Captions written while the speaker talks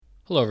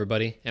Hello,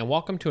 everybody, and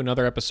welcome to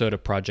another episode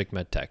of Project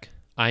Medtech.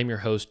 I'm your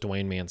host,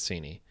 Dwayne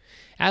Mancini.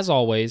 As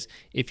always,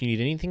 if you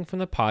need anything from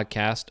the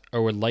podcast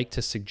or would like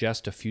to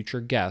suggest a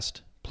future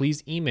guest,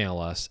 please email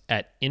us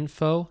at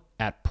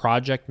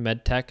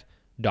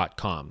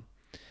info@projectmedtech.com.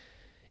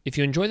 If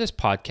you enjoy this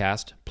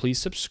podcast, please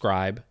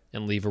subscribe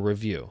and leave a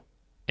review.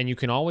 And you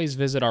can always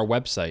visit our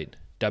website,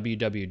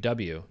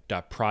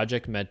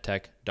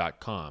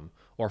 www.projectmedtech.com,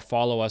 or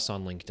follow us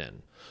on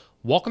LinkedIn.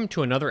 Welcome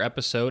to another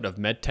episode of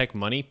Medtech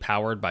Money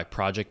powered by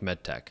Project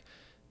Medtech.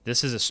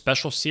 This is a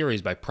special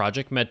series by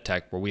Project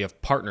Medtech where we have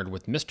partnered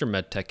with Mr.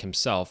 Medtech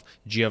himself,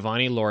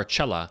 Giovanni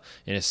Lauricella,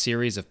 in a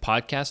series of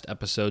podcast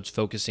episodes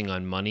focusing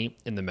on money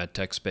in the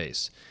medtech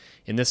space.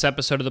 In this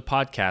episode of the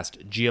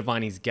podcast,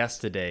 Giovanni's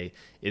guest today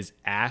is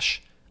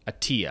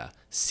Attia,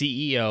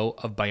 CEO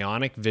of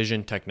Bionic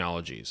Vision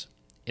Technologies.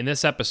 In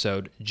this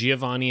episode,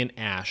 Giovanni and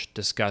Ash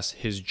discuss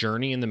his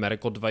journey in the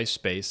medical device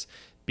space,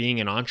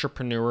 being an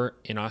entrepreneur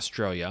in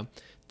Australia,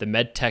 the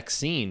medtech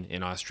scene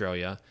in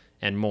Australia,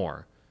 and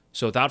more.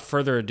 So without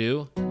further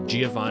ado,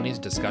 Giovanni's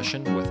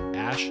discussion with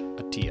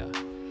Attia.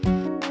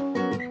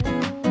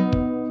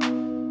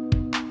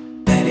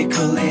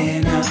 Medical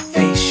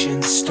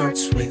innovation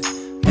starts with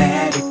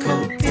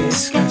medical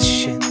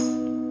discussion.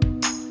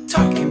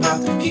 Talking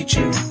about the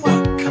future and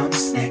what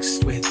comes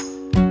next with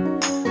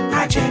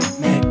Project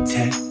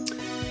MedTech.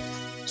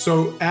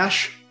 So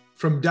Ash,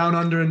 from down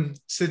under in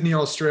Sydney,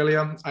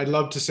 Australia, I'd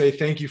love to say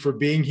thank you for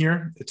being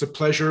here. It's a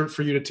pleasure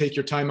for you to take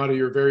your time out of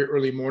your very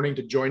early morning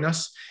to join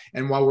us.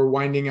 And while we're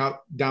winding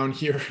out down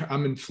here,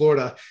 I'm in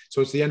Florida,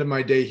 so it's the end of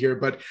my day here.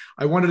 But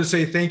I wanted to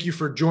say thank you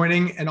for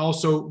joining and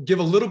also give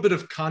a little bit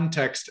of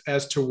context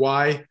as to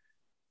why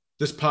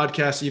this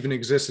podcast even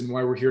exists and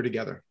why we're here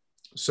together.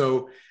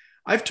 So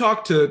I've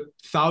talked to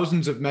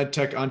thousands of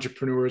medtech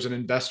entrepreneurs and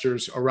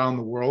investors around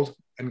the world.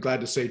 I'm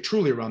glad to say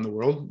truly around the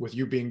world, with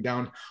you being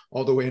down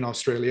all the way in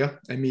Australia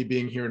and me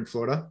being here in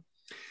Florida.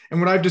 And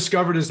what I've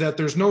discovered is that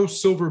there's no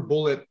silver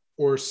bullet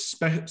or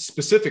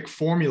specific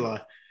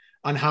formula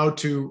on how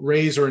to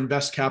raise or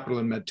invest capital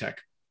in medtech.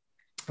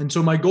 And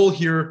so my goal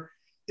here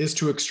is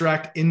to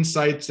extract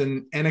insights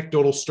and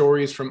anecdotal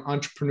stories from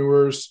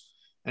entrepreneurs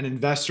and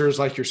investors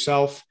like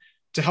yourself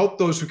to help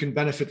those who can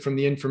benefit from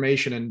the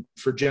information and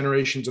for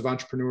generations of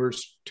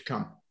entrepreneurs to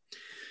come.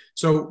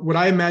 So what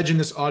I imagine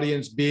this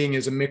audience being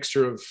is a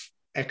mixture of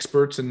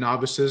experts and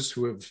novices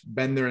who have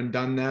been there and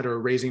done that or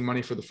raising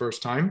money for the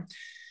first time.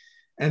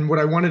 And what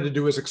I wanted to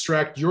do is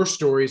extract your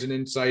stories and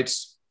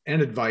insights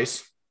and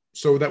advice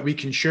so that we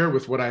can share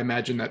with what I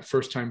imagine that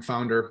first-time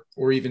founder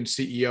or even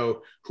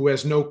CEO who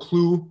has no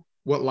clue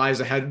what lies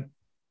ahead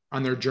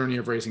on their journey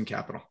of raising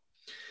capital.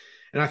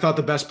 And I thought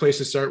the best place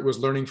to start was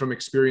learning from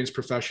experienced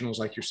professionals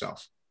like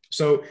yourself.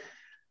 So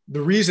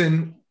the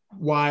reason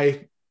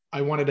why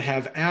I wanted to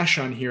have Ash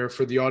on here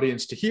for the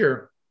audience to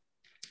hear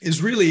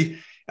is really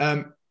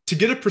to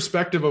get a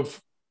perspective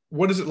of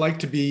what is it like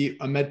to be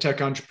a medtech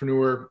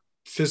entrepreneur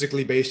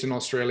physically based in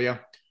Australia,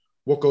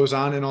 what goes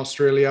on in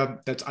Australia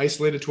that's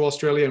isolated to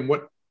Australia, and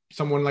what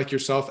someone like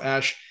yourself,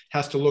 Ash,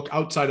 has to look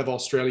outside of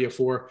Australia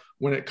for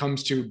when it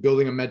comes to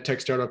building a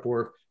medtech startup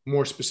or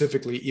more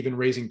specifically, even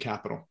raising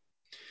capital.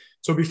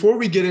 So before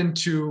we get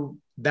into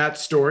that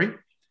story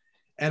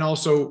and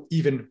also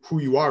even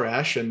who you are,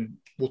 Ash, and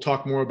we'll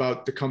talk more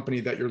about the company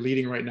that you're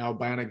leading right now,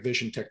 Bionic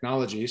Vision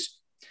Technologies,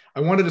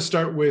 I wanted to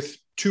start with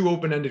two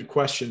open-ended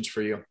questions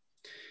for you.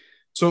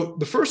 So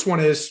the first one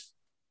is,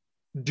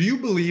 do you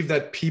believe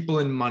that people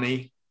and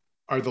money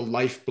are the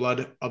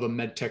lifeblood of a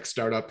medtech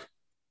startup?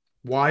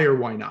 Why or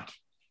why not?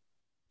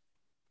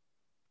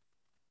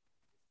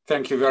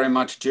 Thank you very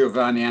much,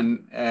 Giovanni.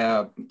 And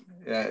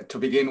to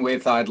begin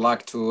with, I'd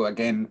like to,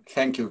 again,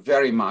 thank you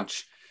very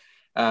much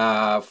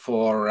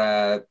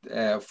for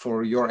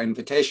your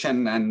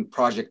invitation and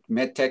Project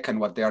MedTech and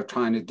what they are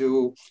trying to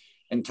do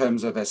in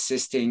terms of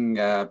assisting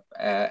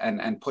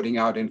and putting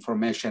out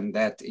information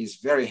that is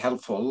very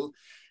helpful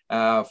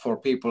for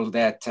people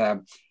that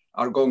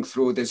are going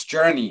through this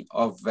journey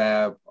of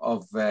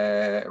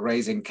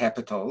raising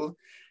capital.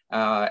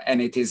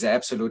 And it is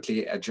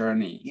absolutely a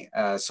journey.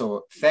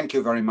 So thank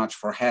you very much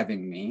for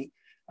having me.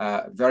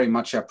 Very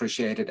much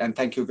appreciated. And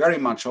thank you very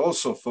much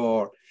also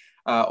for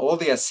all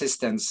the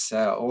assistance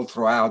all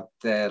throughout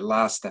the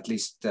last at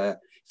least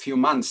few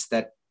months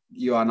that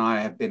you and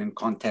I have been in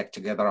contact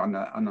together on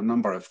a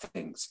number of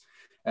things.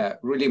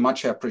 Really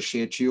much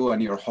appreciate you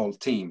and your whole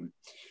team.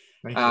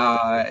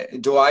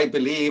 Do I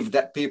believe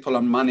that people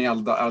and money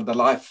are the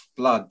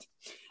lifeblood?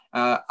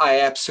 I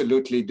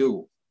absolutely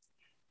do.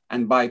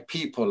 And by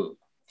people,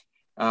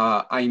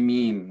 I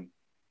mean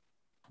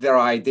their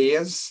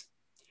ideas,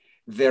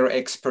 their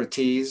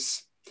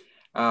expertise,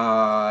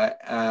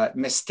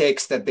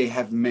 mistakes that they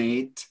have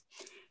made,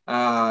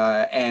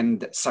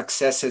 and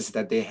successes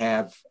that they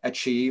have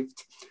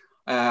achieved.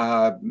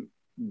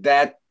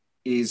 That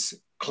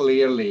is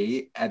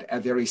clearly a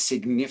very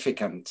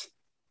significant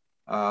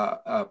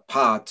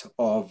part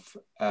of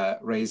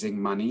raising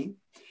money,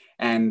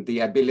 and the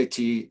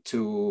ability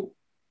to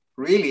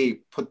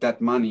really put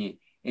that money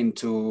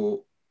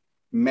into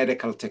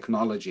medical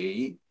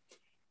technology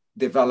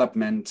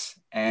development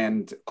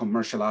and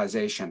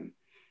commercialization.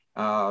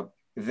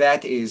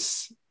 That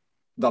is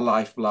the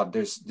lifeblood.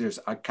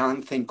 I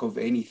can't think of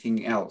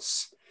anything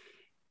else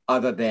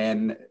other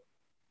than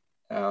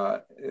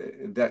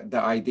the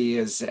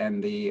ideas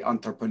and the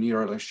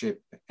entrepreneurship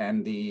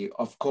and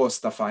of course,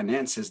 the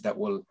finances that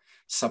will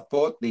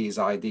support these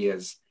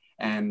ideas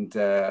and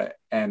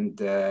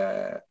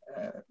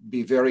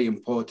be very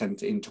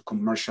important into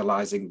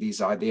commercializing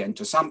these ideas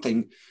into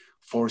something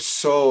for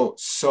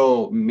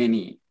so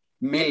many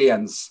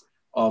millions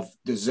of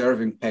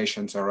deserving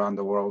patients around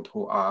the world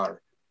who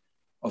are,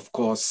 of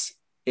course,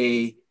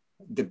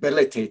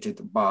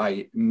 debilitated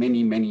by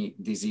many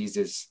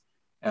diseases,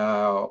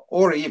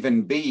 or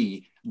even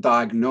B,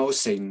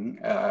 diagnosing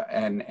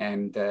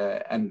and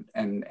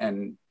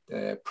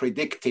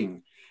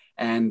predicting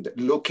and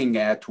looking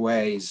at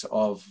ways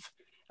of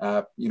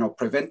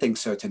preventing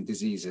certain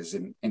diseases,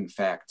 in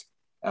fact,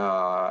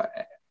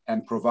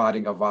 and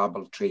providing a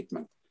viable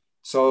treatment.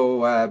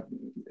 So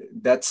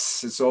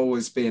it's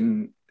always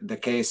been the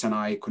case, and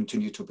I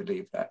continue to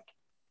believe that.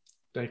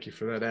 Thank you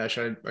for that, Ash.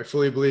 I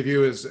fully believe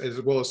you,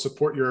 as well as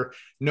support your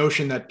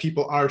notion that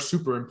people are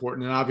super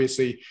important. And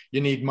obviously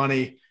you need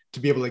money to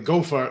be able to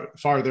go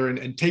farther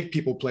and take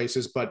people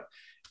places. But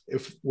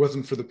if it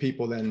wasn't for the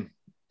people, then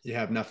you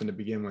have nothing to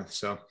begin with.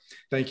 So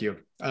thank you.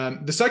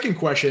 The second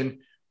question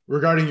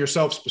regarding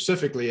yourself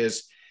specifically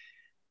is,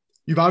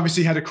 you've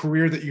obviously had a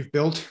career that you've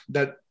built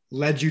that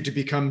led you to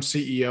become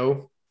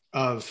CEO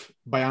of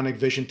Bionic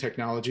Vision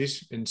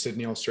Technologies in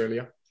Sydney,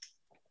 Australia.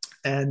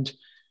 And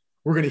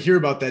we're going to hear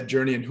about that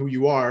journey and who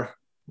you are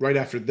right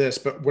after this.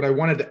 But what I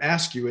wanted to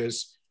ask you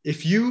is,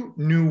 if you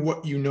knew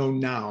what you know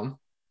now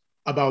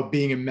about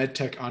being a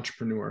medtech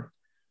entrepreneur,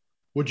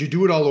 would you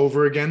do it all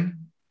over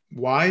again?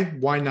 Why?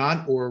 Why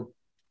not? Or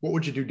what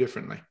would you do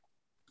differently?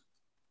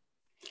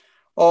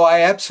 Oh,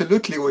 I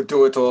absolutely would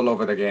do it all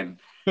over again.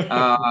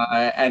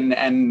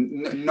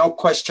 And no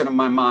question in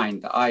my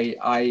mind.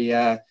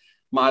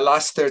 My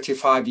last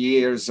 35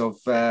 years of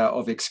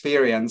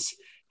experience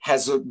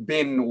has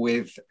been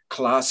with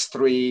class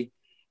 3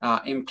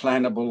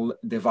 implantable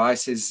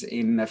devices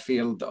in the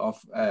field of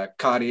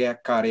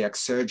cardiac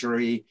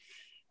surgery,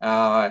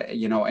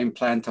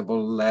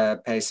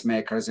 implantable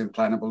pacemakers,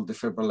 implantable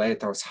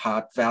defibrillators,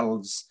 heart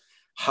valves,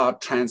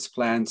 heart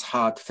transplants,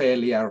 heart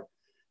failure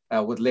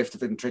with left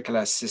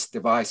ventricular assist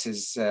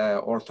devices,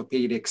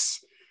 orthopedics,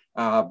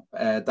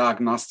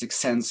 diagnostic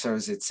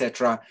sensors,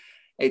 etc.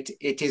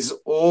 It is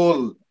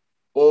all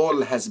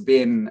has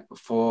been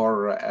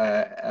for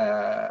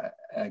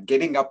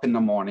getting up in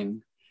the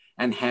morning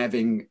and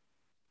having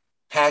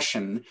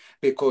passion,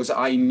 because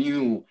I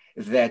knew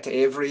that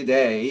every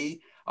day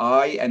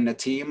I and the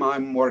team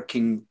I'm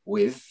working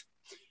with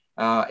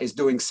is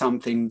doing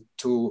something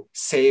to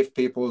save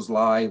people's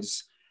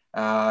lives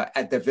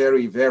at the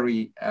very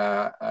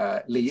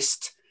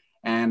least,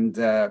 and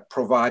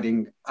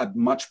providing a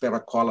much better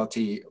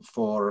quality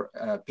for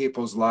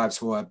people's lives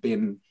who have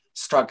been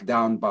struck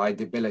down by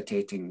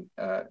debilitating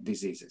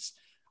diseases.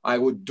 I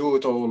would do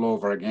it all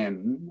over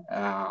again,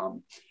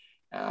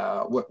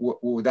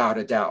 without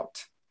a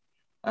doubt.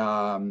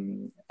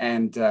 And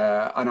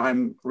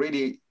I'm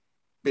really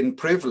been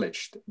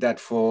privileged that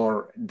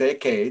for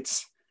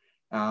decades,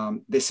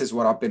 this is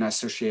what I've been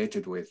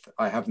associated with.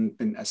 I haven't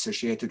been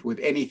associated with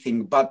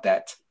anything but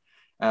that.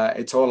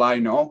 It's all I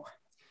know.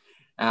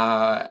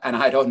 And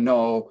I don't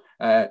know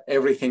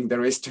everything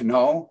there is to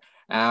know.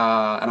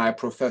 And I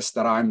profess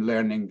that I'm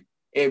learning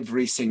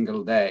every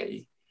single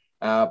day.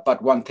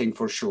 But one thing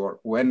for sure,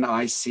 when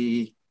I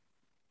see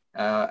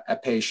a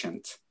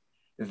patient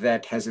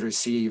that has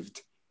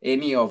received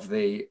any of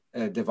the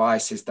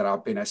devices that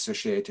I've been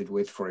associated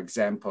with, for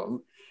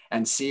example,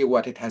 and see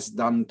what it has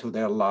done to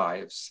their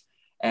lives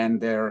and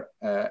the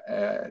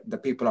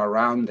people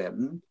around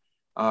them,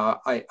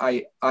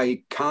 I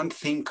can't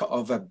think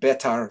of a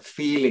better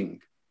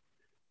feeling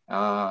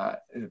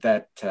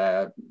that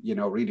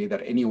really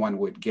that anyone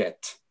would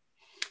get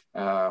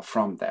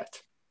from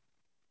that.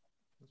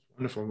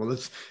 Wonderful. Well,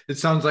 it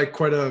sounds like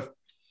quite an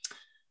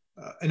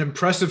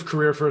impressive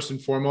career first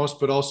and foremost,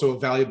 but also a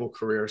valuable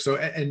career. So,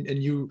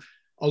 and you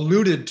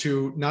alluded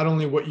to not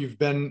only what you've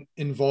been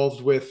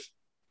involved with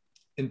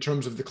in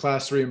terms of the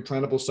class 3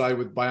 implantable side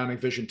with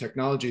Bionic Vision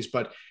Technologies,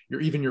 but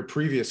even your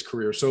previous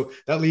career. So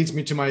that leads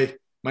me to my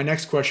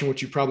next question,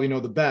 which you probably know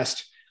the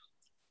best.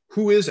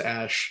 Who is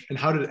Ash, and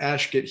how did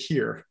Ash get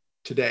here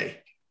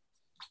today?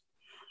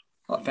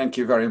 Well, thank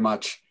you very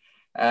much.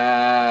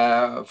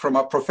 From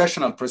a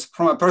personal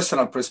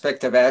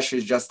perspective, Ash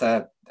is just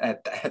a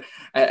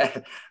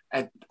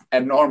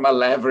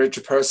normal,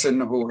 average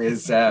person who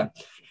is, I'm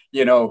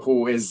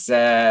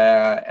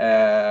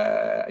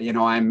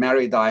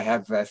married. I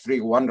have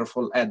 3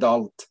 wonderful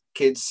adult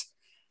kids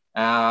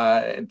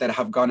that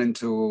have gone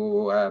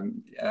into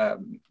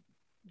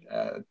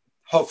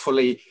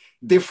hopefully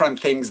different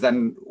things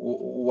than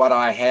what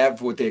I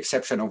have, with the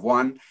exception of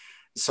one.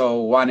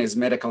 So one is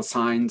medical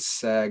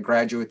science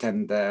graduate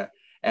and a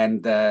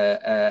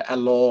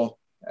law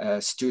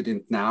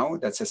student now.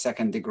 That's a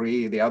second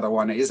degree. The other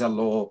one is a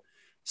law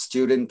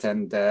student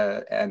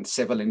and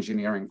civil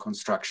engineering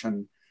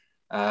construction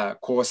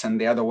course. And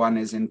the other one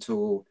is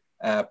into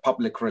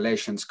public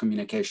relations,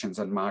 communications,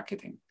 and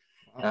marketing.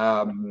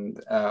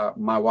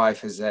 My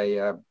wife is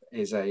a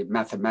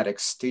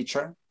mathematics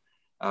teacher,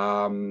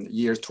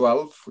 year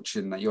 12, which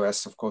in the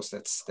US, of course,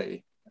 that's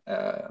the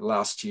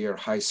last year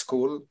high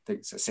school. I think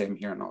it's the same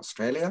here in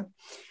Australia.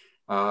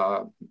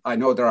 I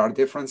know there are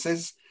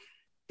differences,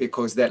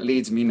 because that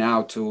leads me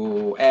now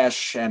to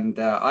Ash. And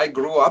I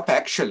grew up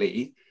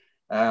actually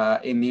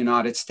in the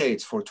United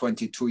States for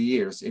 22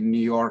 years in New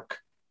York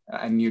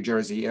and New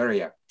Jersey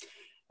area.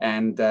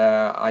 And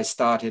I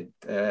started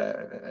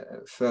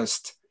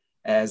first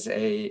as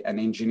an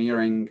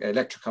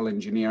electrical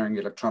engineering,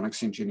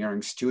 electronics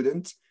engineering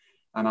student.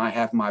 And I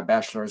have my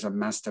bachelor's and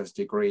master's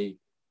degree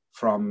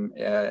from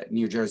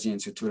New Jersey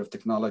Institute of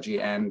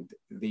Technology and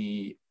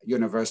the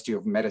University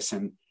of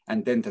Medicine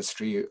and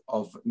Dentistry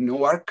of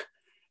Newark,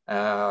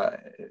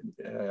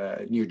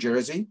 New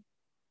Jersey.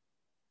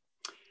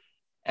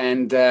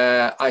 And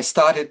I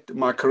started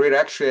my career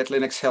actually at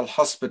Lenox Hill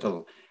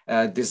Hospital,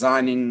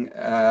 designing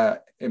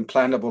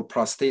implantable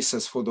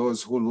prosthesis for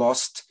those who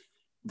lost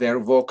their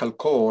vocal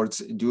cords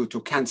due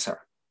to cancer,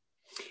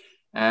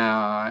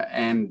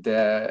 and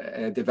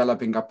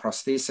developing a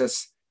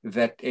prosthesis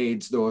that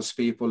aids those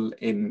people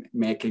in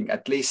making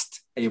at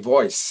least a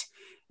voice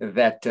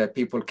that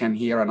people can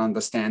hear and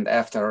understand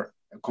after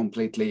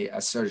completely a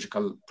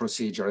surgical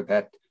procedure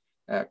that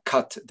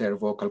cut their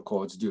vocal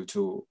cords due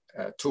to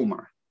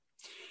tumor.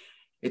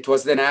 It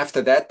was then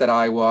after that that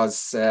I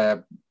was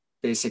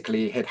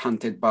basically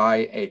headhunted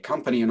by a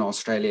company in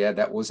Australia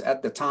that was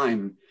at the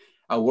time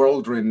a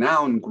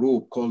world-renowned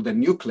group called the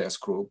Nucleus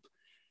Group,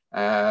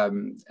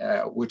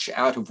 which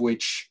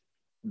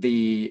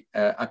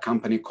a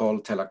company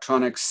called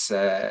Telectronics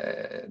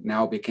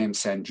now became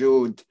St.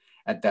 Jude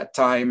at that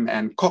time,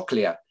 and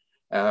Cochlea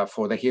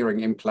for the hearing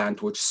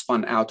implant, which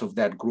spun out of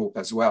that group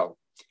as well.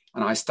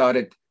 And I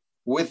started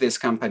with this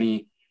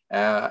company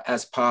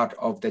as part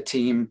of the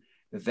team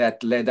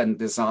that led and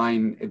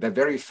designed the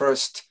very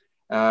first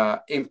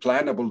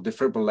implantable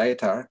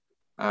defibrillator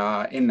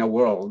in the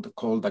world,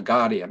 called the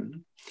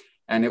Guardian.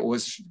 And it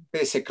was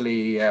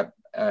basically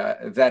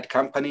that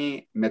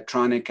company,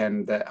 Medtronic,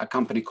 and a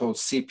company called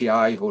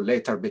CPI, who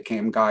later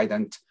became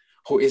Guidant,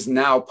 who is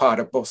now part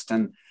of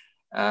Boston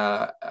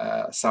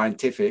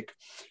Scientific,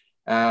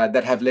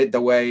 that have led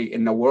the way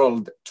in the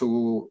world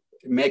to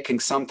making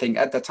something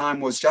at the time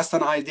was just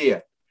an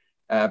idea.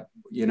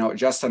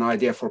 Just an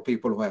idea for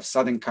people who have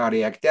sudden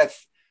cardiac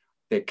death.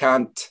 They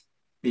can't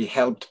be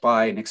helped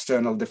by an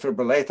external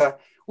defibrillator.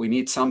 We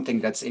need something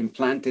that's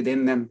implanted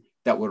in them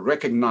that will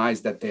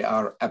recognize that they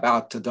are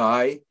about to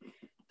die.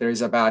 There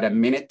is about a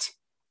minute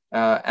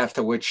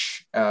after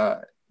which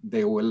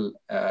they will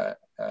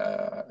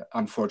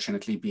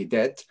unfortunately be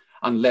dead,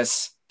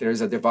 unless there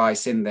is a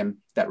device in them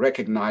that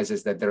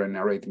recognizes that they're in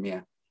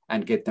arrhythmia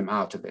and get them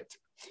out of it.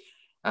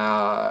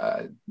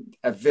 A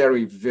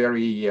very,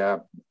 very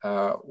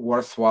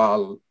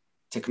worthwhile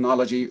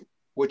technology,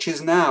 which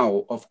is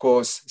now, of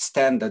course,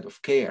 standard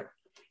of care.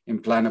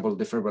 Implantable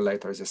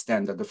defibrillator is a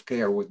standard of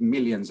care with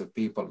millions of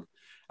people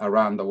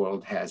around the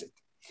world has it.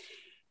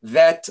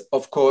 That,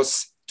 of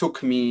course,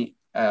 took me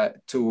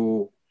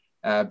to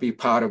be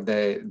part of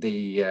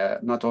the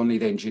not only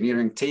the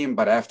engineering team,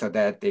 but after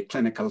that, the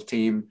clinical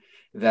team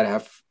that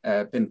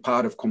have been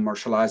part of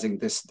commercializing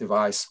this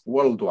device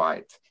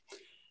worldwide.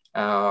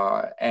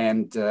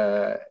 And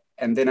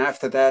then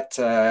after that,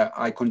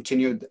 I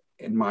continued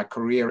in my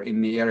career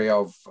in the area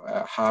of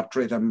heart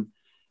rhythm,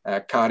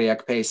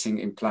 cardiac pacing,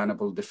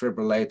 implantable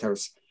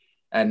defibrillators,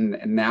 and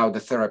now the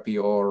therapy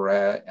or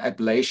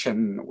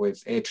ablation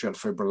with atrial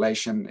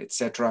fibrillation,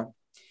 etc.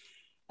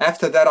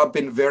 After that, I've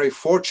been very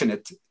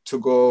fortunate to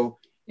go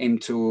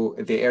into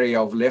the area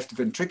of left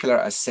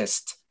ventricular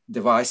assist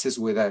devices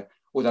with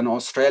an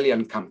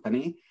Australian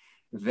company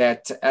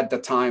that at the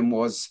time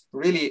was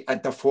really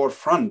at the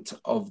forefront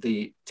of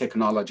the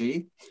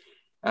technology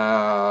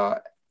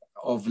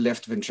of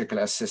left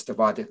ventricular assist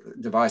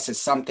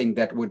devices, something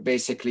that would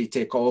basically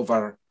take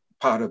over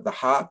part of the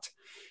heart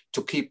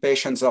to keep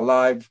patients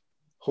alive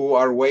who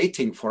are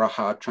waiting for a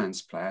heart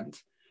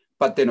transplant.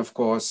 But then, of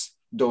course,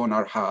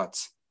 donor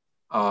hearts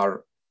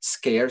are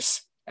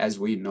scarce, as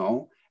we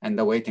know, and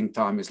the waiting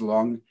time is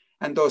long.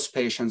 And those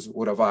patients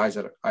would have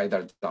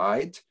either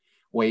died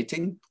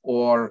waiting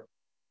or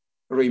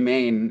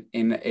remain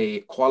in a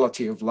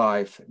quality of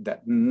life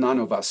that none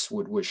of us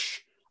would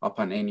wish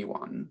upon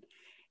anyone,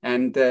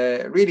 and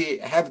really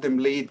have them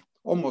lead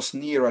almost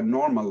near a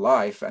normal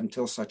life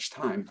until such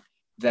time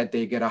that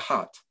they get a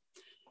heart.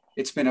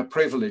 It's been a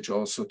privilege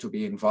also to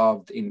be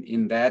involved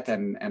in that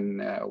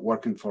and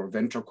working for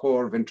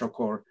Ventrocor.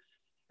 Ventrocor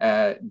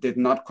did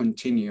not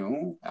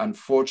continue,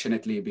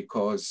 unfortunately,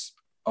 because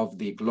of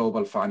the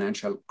global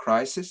financial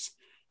crisis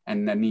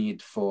and the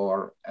need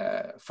for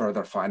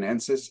further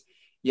finances.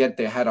 Yet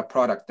they had a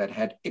product that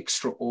had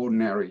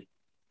extraordinary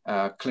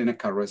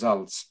clinical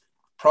results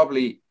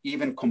probably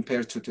even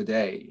compared to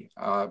today,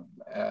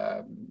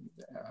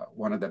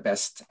 one of the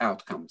best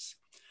outcomes.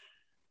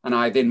 And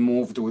I then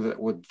moved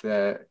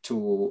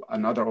to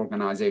another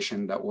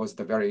organization that was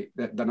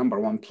the number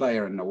one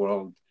player in the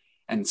world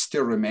and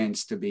still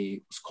remains to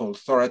be. It's called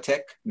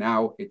Thoratech.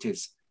 Now it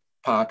is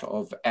part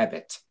of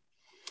Abbott,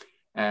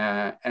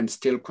 and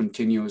still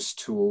continues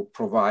to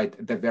provide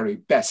the very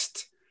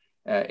best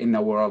in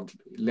the world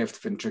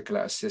left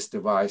ventricular assist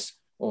device,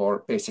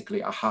 or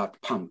basically a heart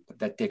pump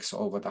that takes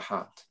over the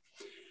heart.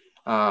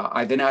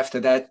 I then after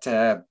that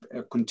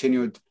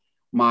continued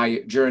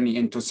my journey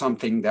into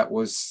something that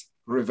was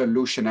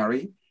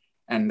revolutionary,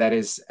 and that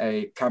is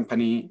a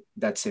company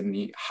that's in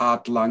the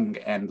heart, lung,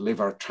 and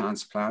liver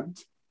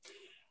transplant.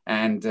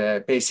 And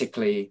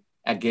basically,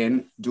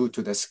 again, due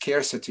to the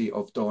scarcity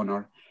of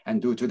donor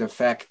and due to the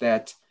fact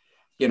that,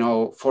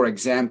 for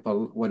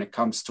example, when it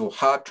comes to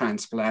heart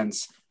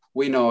transplants,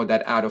 we know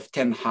that out of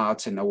 10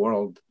 hearts in the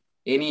world,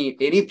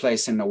 any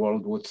place in the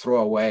world would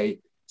throw away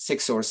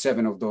 6 or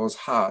 7 of those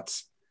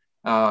hearts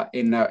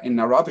in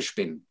a rubbish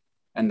bin.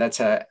 And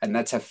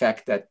that's a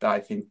fact that I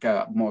think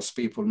most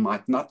people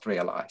might not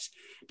realize,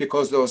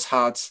 because those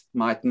hearts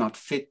might not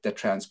fit the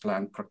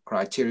transplant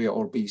criteria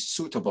or be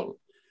suitable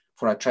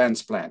for a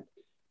transplant.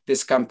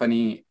 This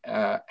company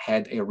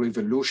had a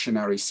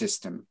revolutionary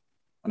system,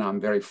 and I'm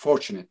very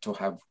fortunate to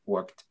have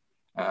worked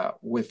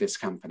with this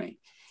company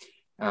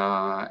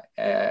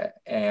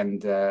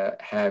and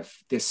have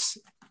this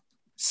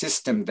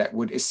system that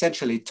would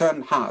essentially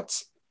turn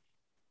hearts,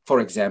 for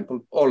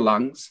example, or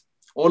lungs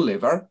or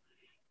liver,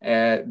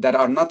 that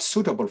are not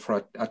suitable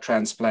for a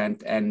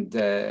transplant, and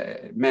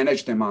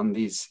manage them on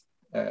these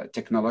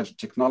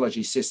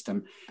technology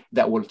system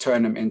that will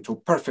turn them into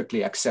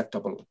perfectly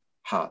acceptable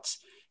hearts.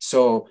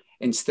 So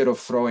instead of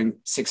throwing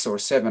 6 or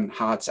 7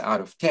 hearts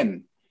out of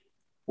 10,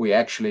 we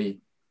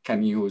actually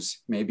can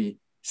use maybe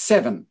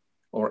 7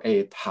 or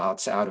 8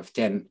 hearts out of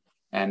 10.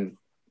 And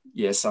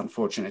yes,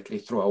 unfortunately,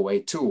 throw away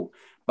 2,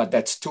 but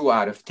that's 2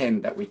 out of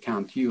 10 that we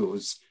can't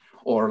use,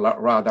 or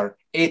rather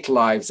 8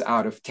 lives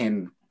out of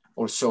 10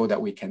 or so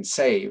that we can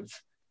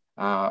save,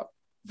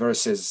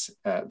 versus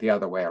the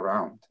other way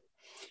around.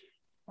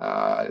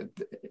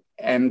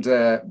 And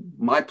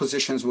my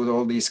positions with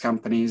all these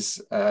companies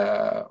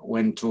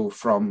went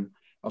from,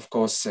 of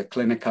course,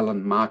 clinical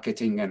and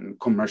marketing and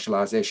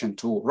commercialization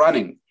to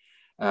running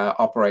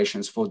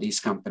operations for this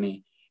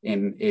company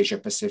in Asia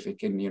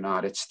Pacific, in the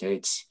United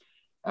States,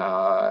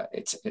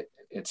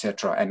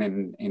 etc.,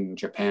 and in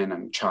Japan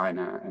and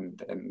China,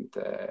 and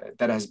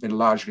that has been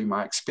largely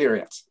my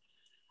experience.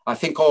 I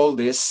think all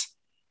this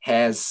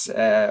has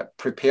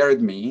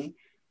prepared me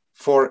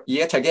for,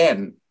 yet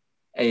again,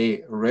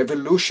 a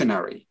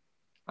revolutionary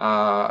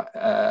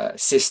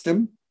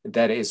system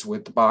that is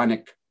with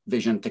Bionic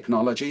vision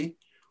technology,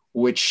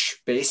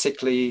 which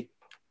basically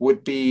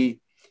would be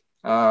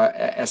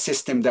a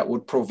system that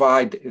would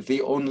provide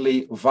the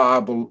only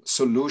viable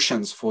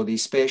solutions for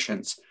these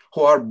patients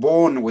who are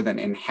born with an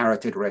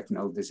inherited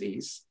retinal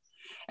disease.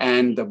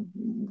 And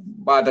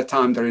by the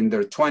time they're in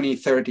their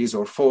 20s, 30s,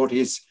 or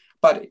 40s,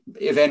 but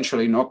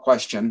eventually, no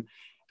question,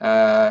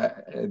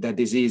 the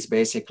disease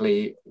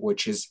basically,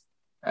 which is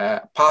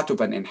part of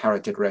an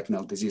inherited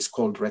retinal disease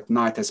called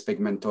retinitis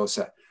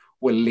pigmentosa,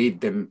 will lead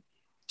them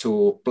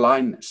to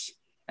blindness.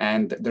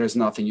 And there's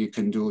nothing you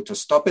can do to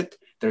stop it.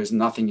 There's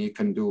nothing you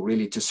can do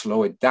really to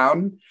slow it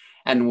down.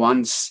 And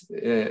once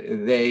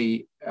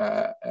they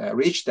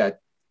reach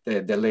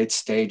the late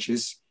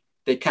stages,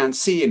 they can't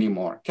see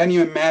anymore. Can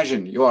you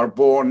imagine? You are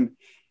born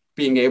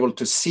being able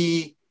to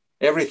see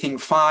everything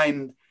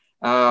fine,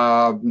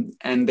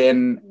 and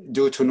then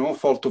due to no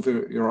fault of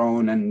your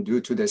own and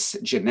due to this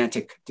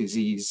genetic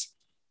disease,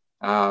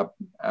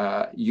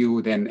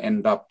 you then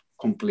end up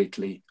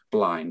completely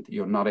blind.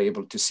 You're not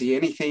able to see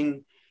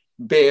anything,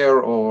 bare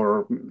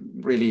or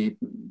really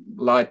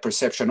light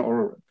perception,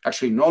 or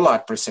actually no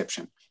light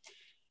perception.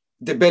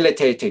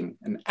 Debilitating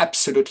and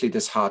absolutely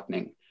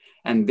disheartening.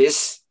 And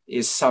this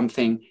is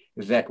something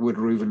that would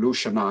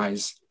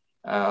revolutionize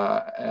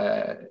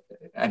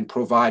and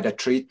provide a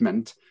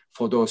treatment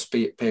for those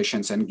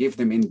patients and give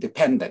them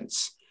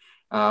independence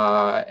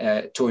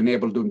to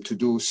enable them to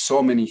do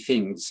so many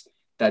things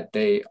that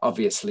they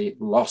obviously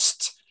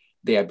lost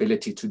the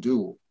ability to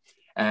do,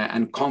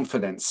 and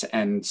confidence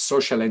and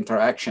social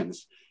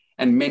interactions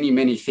and many,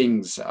 many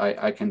things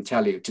I can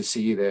tell you, to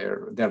see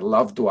their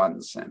loved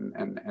ones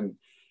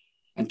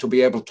and to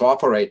be able to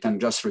operate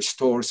and just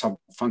restore some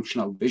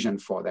functional vision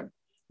for them.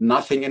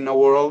 Nothing in the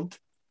world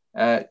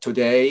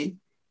today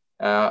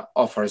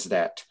offers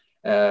that.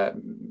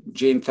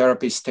 Gene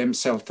therapy, stem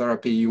cell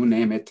therapy, you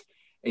name it,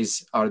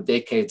 are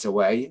decades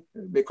away,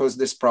 because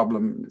this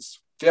problem is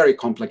very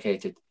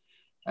complicated.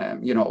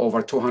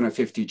 Over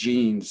 250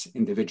 genes,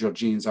 individual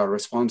genes are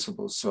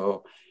responsible.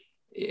 So,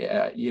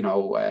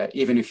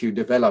 even if you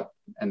develop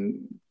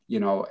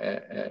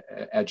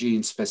a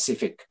gene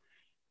specific,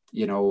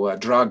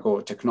 drug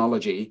or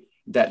technology,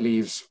 that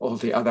leaves all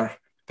the other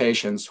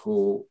patients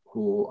who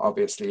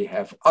obviously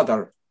have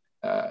other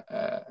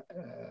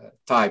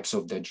types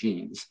of the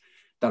genes.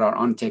 that are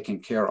untaken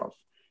care of.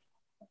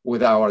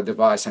 With our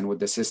device and with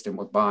the system,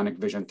 with Bionic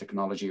Vision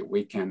technology,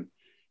 we can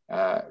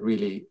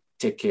really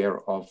take care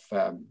of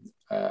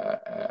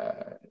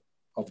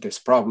this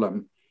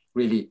problem,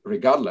 really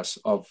regardless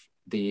of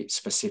the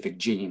specific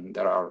gene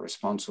that are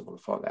responsible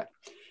for that.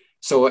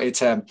 So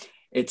it's a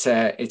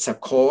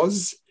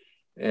cause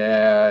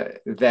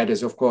that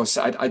is, of course,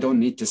 I don't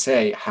need to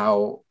say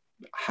how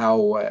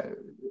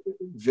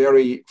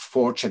very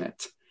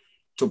fortunate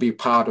to be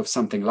part of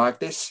something like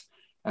this.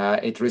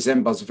 It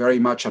resembles very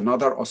much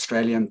another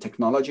Australian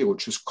technology,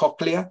 which is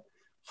cochlea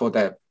for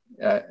the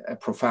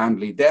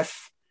profoundly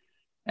deaf.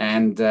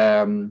 And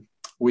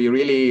we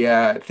really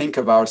think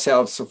of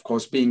ourselves, of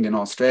course, being in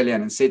Australia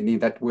and in Sydney,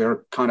 that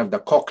we're kind of the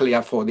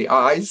cochlea for the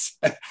eyes,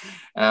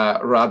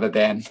 rather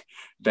than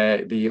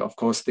of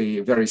course, the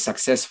very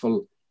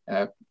successful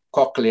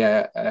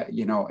cochlea,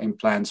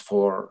 implants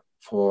for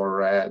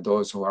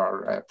those who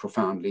are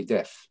profoundly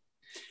deaf.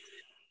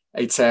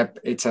 It's a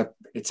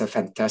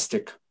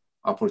fantastic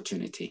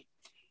opportunity,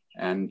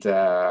 and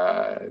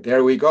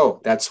there we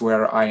go. That's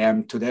where I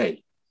am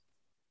today.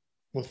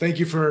 Well, thank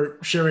you for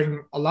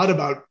sharing a lot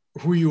about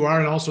who you are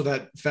and also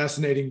that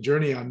fascinating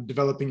journey on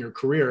developing your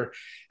career,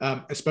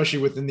 especially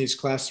within these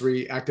class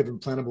 3 active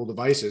implantable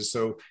devices.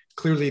 So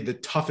clearly the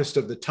toughest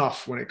of the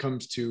tough when it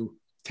comes to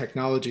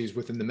technologies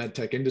within the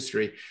medtech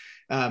industry.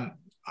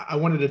 I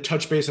wanted to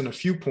touch base on a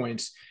few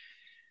points.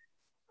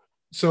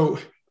 So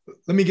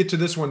let me get to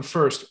this one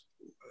first.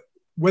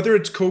 Whether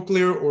it's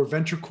cochlear or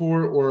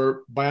ventricore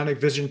or bionic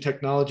vision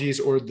technologies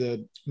or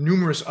the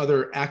numerous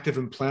other active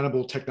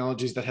implantable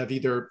technologies that have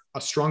either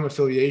a strong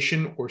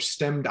affiliation or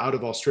stemmed out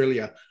of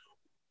Australia,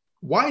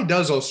 why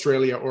does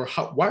Australia, or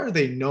why are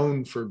they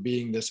known for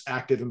being this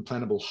active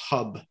implantable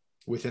hub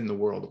within the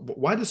world?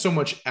 Why does so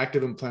much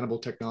active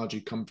implantable technology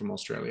come from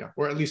Australia,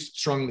 or at least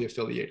strongly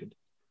affiliated?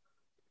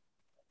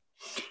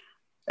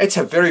 It's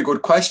a very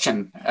good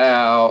question.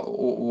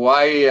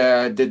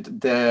 Why did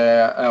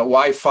the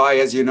Wi-Fi,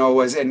 as you know,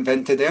 was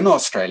invented in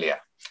Australia?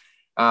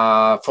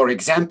 For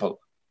example,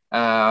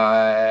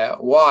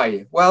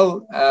 why?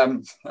 Well,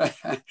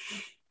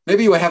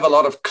 maybe we have a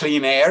lot of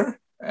clean air,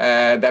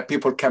 that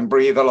people can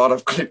breathe a lot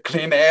of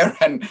clean air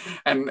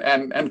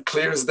and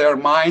clears their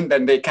mind,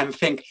 and they can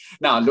think.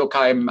 Now, look,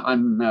 I'm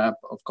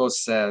of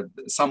course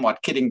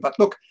somewhat kidding, but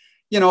look,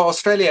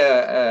 Australia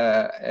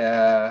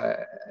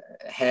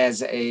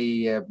has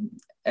a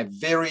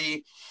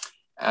very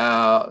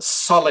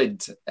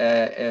solid,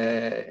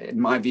 in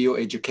my view,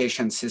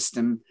 education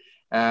system.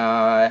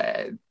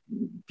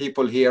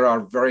 People here are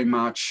very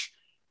much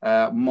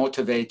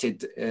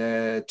motivated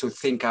to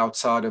think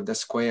outside of the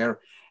square.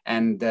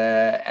 And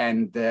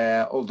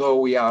although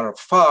we are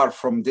far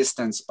from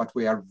distance, but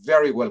we are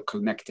very well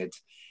connected.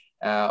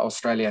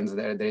 Australians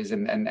there is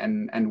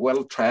and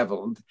well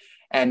traveled.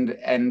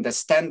 And the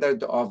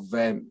standard of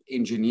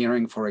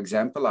engineering, for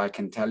example, I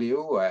can tell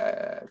you,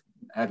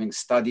 having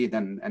studied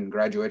and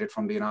graduated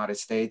from the United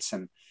States,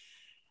 and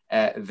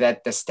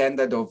that the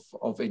standard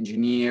of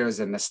engineers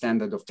and the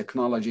standard of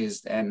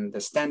technologies and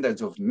the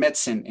standards of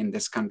medicine in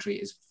this country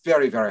is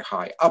very, very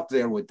high, up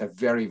there with the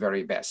very,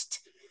 very best.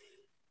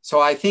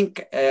 So I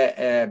think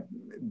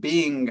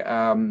being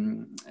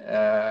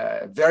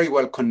very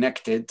well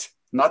connected,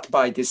 not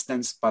by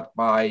distance, but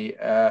by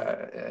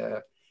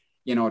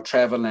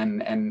travel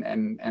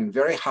and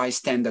very high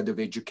standard of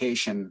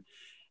education.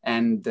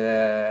 And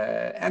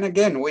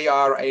again, we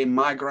are a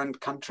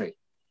migrant country.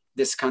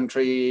 This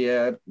country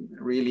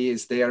really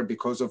is there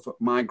because of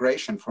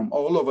migration from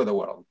all over the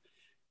world.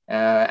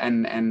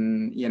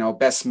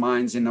 Best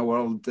minds in the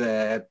world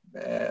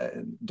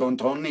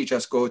don't only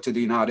just go to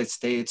the United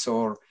States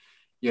or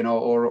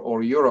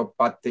Europe,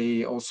 but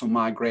they also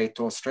migrate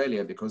to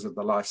Australia because of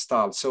the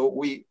lifestyle. So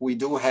we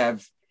do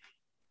have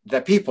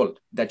the people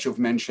that you've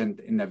mentioned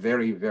in the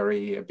very,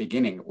 very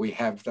beginning. We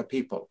have the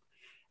people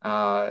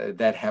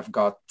that have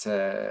got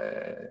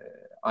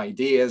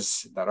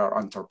ideas, that are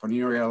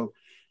entrepreneurial,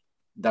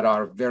 that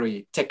are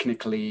very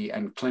technically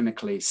and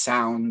clinically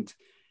sound.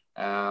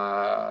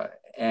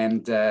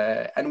 And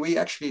we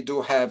actually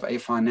do have a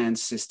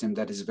finance system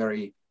that is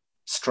very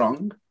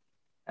strong,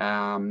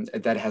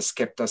 that has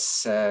kept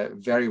us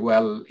very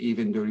well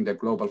even during the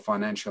global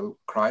financial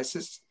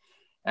crisis.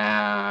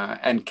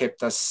 And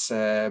kept us,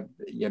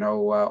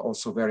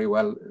 also very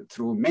well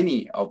through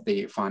many of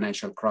the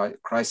financial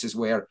crises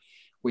where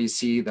we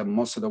see that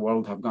most of the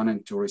world have gone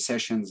into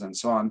recessions and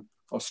so on.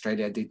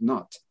 Australia did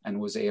not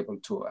and was able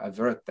to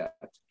avert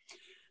that.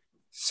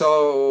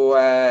 So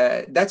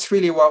that's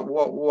really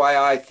why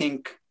I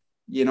think,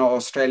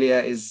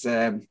 Australia is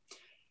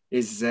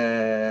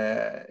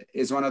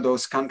one of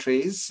those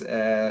countries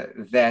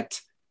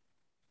that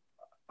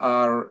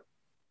are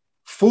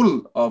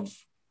full of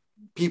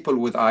people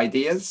with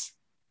ideas,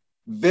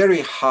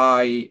 very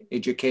high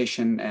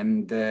education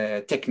and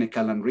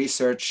technical and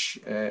research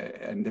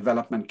and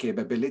development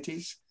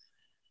capabilities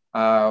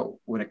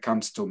when it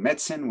comes to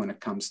medicine, when it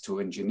comes to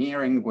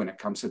engineering, when it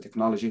comes to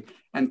technology,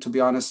 and to be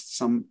honest,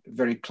 some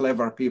very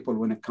clever people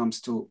when it comes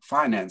to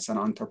finance and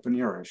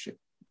entrepreneurship.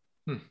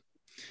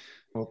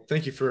 Well,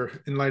 thank you for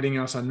enlightening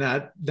us on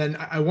that. Then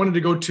I wanted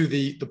to go to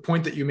the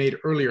point that you made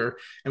earlier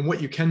and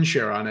what you can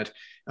share on it,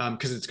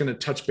 because it's going to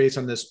touch base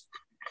on this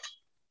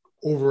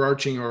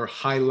overarching or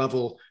high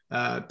level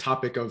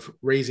topic of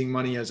raising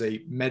money as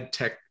a med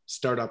tech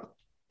startup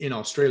in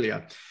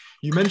Australia.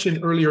 You mentioned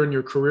earlier in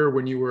your career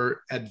when you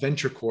were at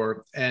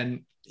VentureCore,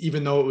 and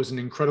even though it was an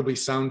incredibly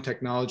sound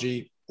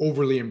technology,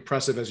 overly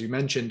impressive, as you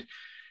mentioned,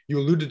 you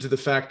alluded to the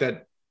fact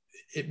that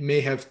it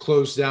may have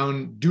closed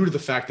down due to the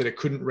fact that it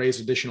couldn't raise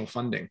additional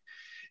funding.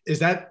 Is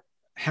that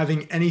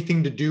having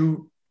anything to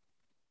do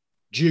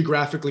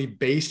geographically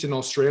based in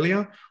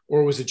Australia,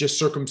 or was it just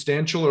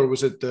circumstantial, or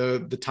was it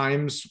the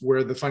times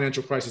where the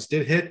financial crisis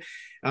did hit?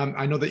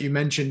 I know that you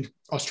mentioned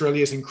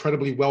Australia is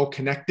incredibly well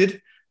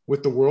connected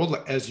with the world,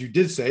 as you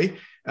did say,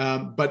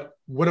 but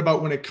what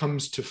about when it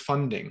comes to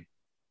funding?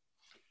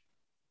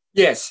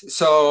 Yes,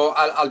 so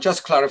I'll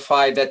just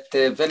clarify that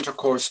the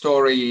VentureCore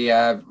story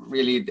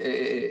really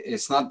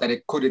it's not that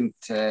it couldn't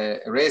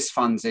raise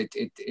funds.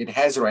 It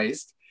has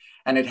raised,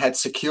 and it had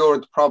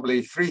secured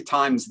probably 3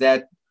 times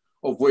that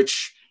of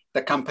which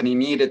the company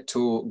needed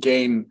to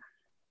gain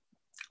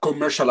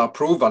commercial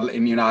approval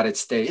in the United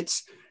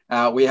States.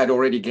 We had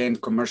already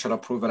gained commercial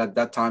approval at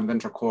that time,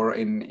 VentureCore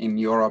in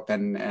Europe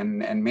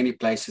and many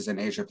places in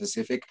Asia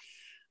Pacific,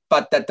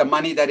 but that the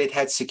money that it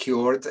had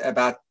secured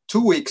about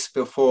 2 weeks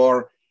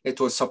before it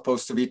was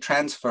supposed to be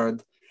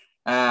transferred,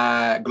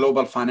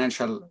 global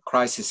financial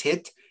crisis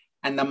hit,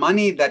 and the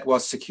money that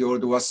was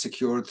secured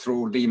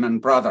through Lehman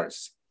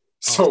Brothers.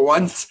 So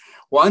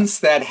once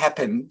that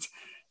happened,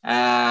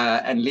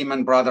 and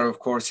Lehman Brothers, of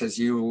course, as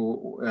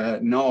you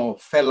know,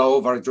 fell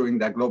over during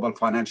the global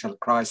financial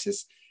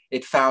crisis,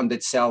 it found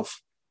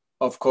itself,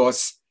 of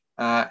course,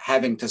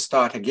 having to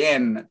start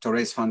again to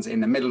raise funds in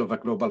the middle of a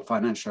global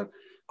financial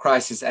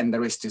crisis, and the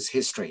rest is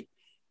history.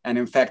 And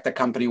in fact, the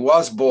company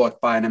was bought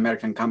by an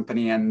American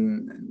company.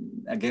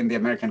 And again, the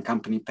American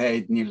company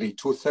paid nearly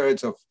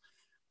 2/3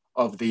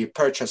 of the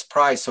purchase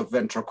price of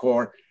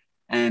VentureCore.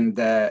 And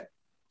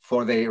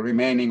for the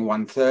remaining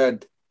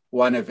 1/3,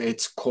 one of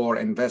its core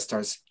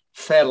investors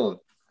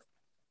fell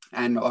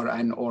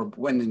or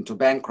went into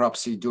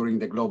bankruptcy during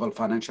the global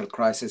financial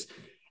crisis.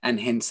 And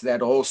hence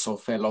that also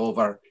fell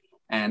over.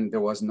 And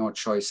there was no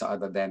choice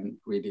other than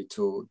really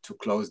to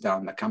close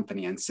down the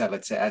company and sell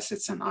its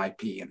assets and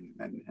IP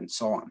and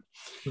so on.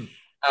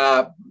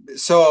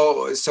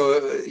 So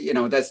you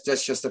know, that's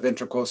just a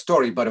VentureCore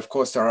story. But of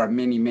course, there are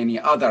many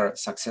other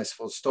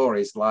successful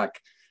stories like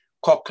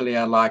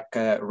Cochlear, like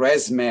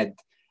ResMed,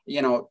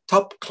 you know,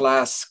 top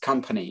class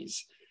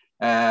companies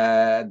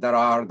that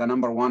are the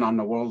number one on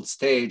the world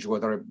stage,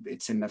 whether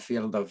it's in the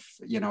field of,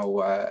 you know,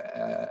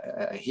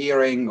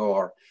 hearing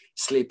or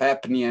sleep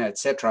apnea,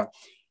 etc.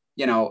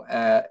 You know,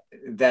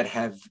 that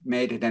have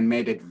made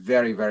it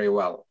very, very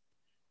well.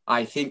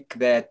 I think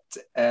that,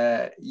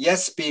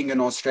 yes, being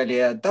in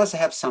Australia does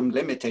have some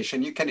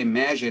limitation. You can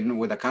imagine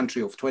with a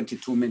country of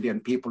 22 million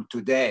people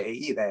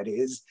today, that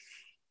is,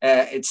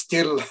 it's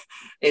still,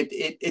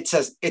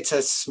 it's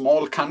a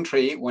small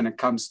country when it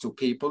comes to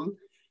people,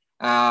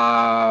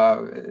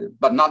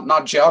 but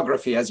not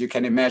geography, as you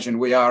can imagine.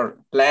 We are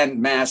land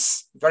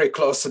mass very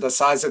close to the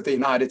size of the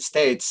United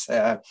States.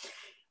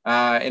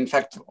 In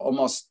fact,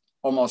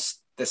 almost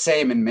the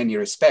same in many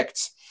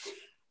respects,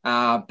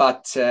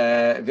 but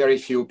very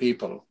few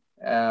people,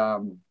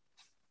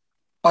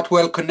 but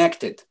well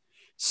connected.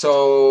 So,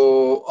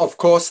 of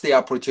course, the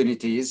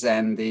opportunities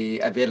and the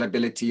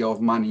availability of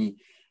money,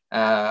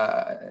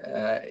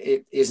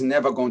 it is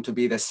never going to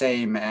be the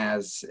same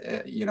as,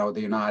 you know,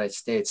 the United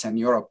States and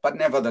Europe. But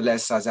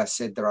nevertheless, as I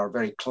said, there are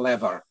very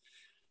clever,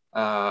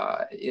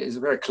 it's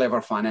a very clever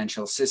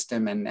financial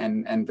system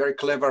and very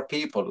clever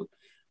people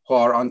who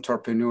are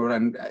entrepreneur,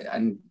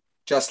 and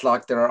just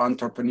like there are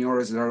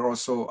entrepreneurs, there are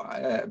also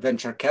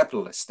venture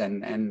capitalists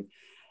and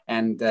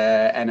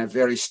a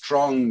very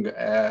strong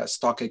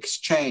stock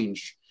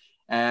exchange,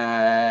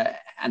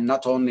 and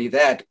not only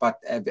that, but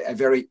a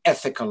very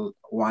ethical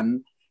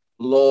one.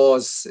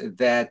 Laws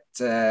that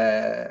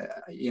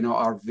you know,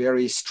 are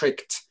very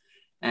strict,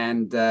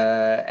 and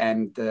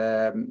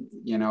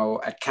you know,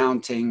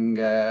 accounting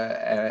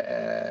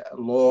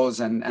laws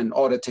and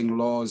auditing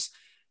laws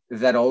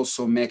that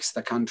also makes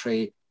the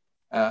country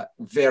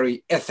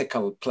very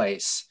ethical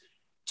place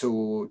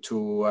to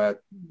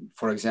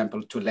for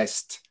example, to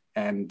list,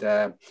 and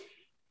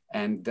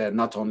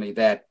not only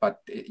that,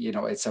 but you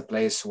know, it's a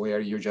place where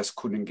you just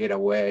couldn't get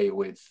away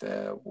with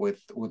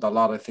a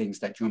lot of things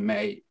that you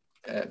may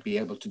be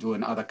able to do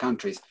in other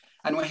countries.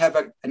 And we have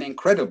an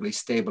incredibly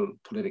stable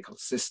political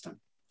system.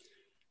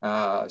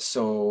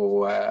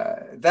 So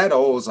that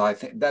all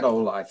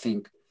I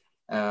think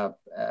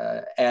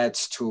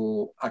adds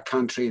to a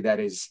country that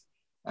is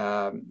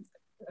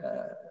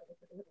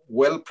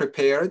well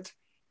prepared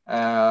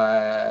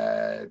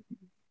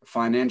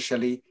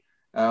financially,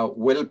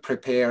 well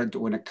prepared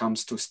when it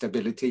comes to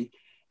stability.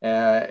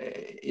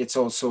 It's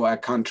also a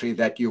country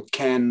that you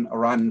can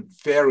run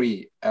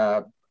very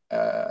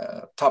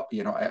top,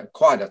 you know,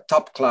 quite a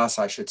top class,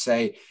 I should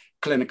say,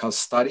 clinical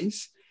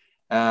studies.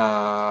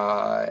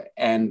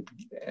 and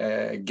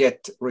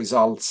get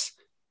results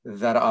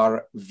that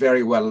are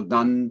very well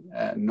done,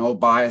 no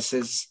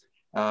biases.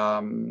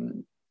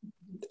 And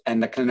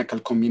the clinical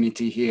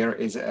community here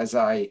is, as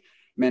I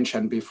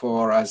mentioned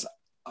before, as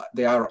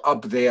they are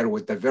up there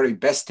with the very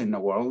best in the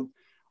world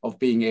of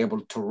being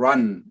able to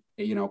run,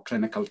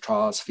 clinical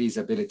trials,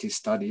 feasibility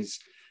studies,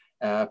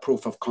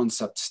 proof of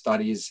concept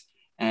studies,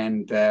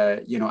 and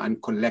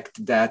and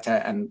collect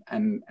data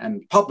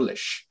and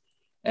publish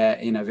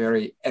in a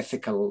very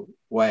ethical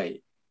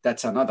way.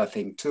 That's another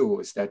thing too,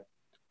 is that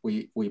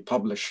we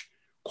publish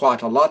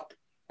quite a lot,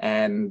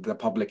 and the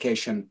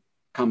publication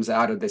comes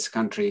out of this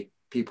country.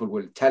 People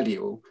will tell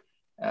you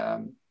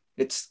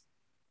it's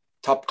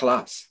top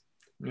class,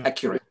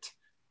 accurate,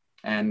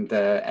 and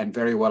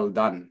very well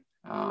done.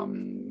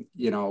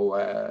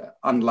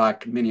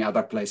 Unlike many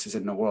other places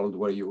in the world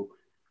where you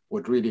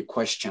would really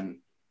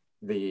question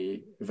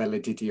the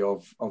validity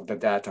of the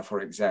data, for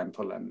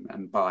example,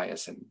 and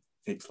bias and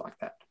things like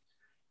that.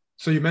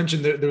 So you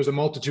mentioned that there was a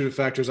multitude of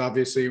factors,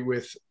 obviously,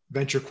 with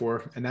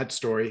VentureCore and that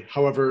story.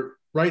 However,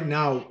 right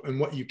now, and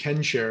what you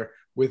can share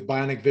with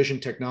Bionic Vision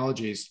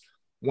Technologies,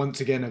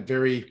 once again, a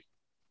very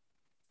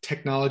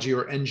technology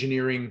or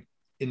engineering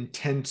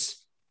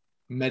intense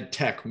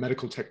medtech,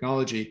 medical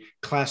technology,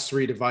 class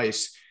 3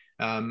 device,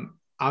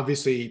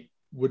 obviously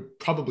would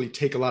probably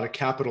take a lot of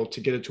capital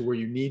to get it to where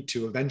you need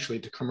to eventually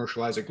to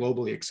commercialize it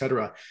globally, et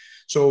cetera.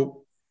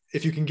 So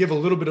if you can give a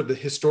little bit of the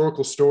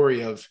historical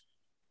story of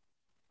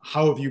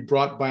how have you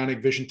brought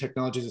Bionic Vision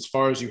Technologies as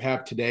far as you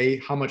have today?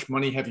 How much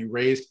money have you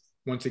raised,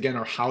 once again,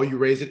 or how you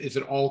raise it? Is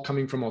it all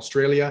coming from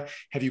Australia?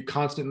 Have you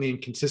constantly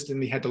and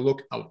consistently had to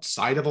look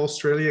outside of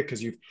Australia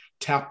because you've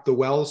tapped the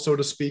well, so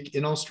to speak,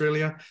 in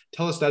Australia?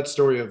 Tell us that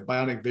story of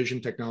Bionic Vision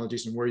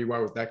Technologies and where you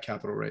are with that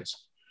capital raise.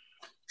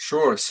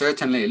 Sure,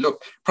 certainly.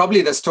 Look,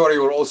 probably the story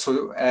will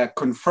also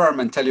confirm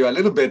and tell you a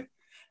little bit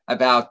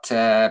about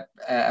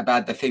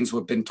the things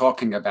we've been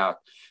talking about.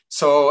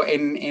 So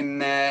in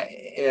the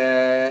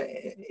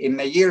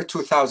year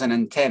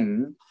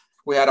 2010,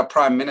 we had a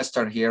prime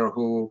minister here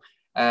who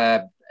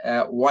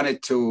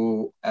wanted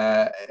to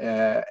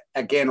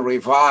again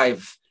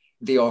revive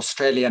the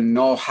Australian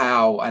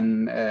know-how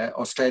and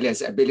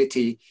Australia's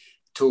ability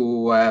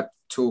to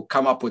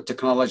come up with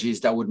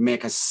technologies that would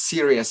make a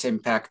serious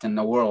impact in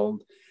the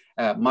world,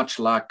 much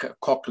like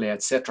Cochlea,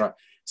 etc.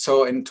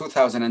 So in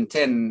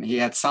 2010, he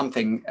had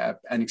something,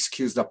 and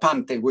excuse the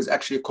pun, it was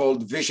actually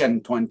called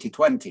Vision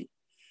 2020.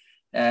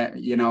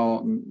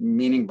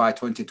 Meaning by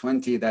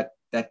 2020 that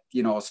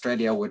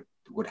Australia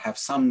would have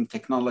some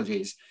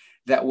technologies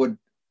that would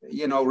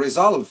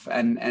resolve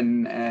and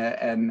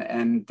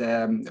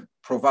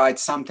provide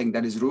something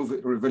that is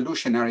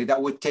revolutionary,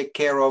 that would take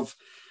care of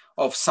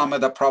some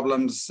of the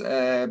problems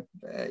that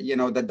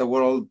the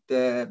world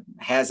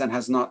has and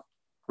has not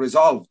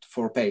resolved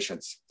for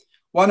patients.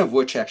 One of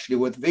which actually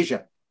with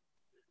vision,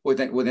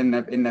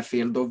 in the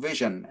field of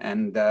vision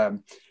and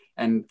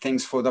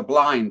things for the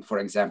blind, for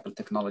example,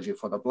 technology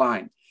for the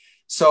blind.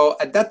 So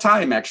at that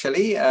time,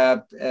 actually,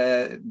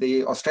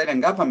 the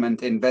Australian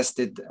government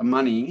invested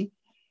money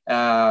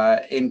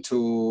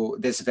into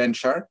this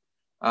venture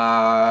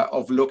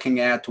of looking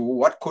at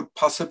what could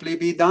possibly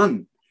be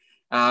done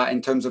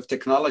in terms of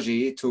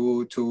technology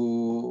to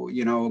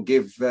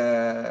give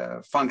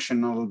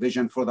functional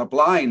vision for the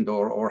blind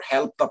or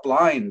help the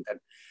blind. And,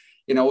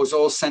 it was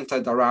all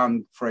centered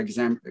around, for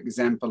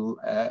example,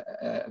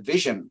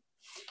 vision.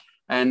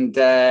 And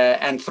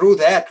through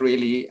that,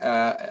 really,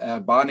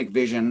 Bionic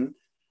Vision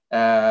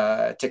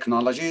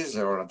Technologies,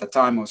 or at the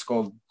time it was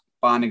called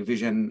Bionic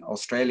Vision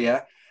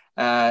Australia,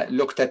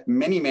 looked at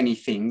many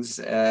things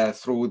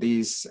through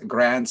these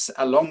grants,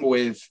 along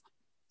with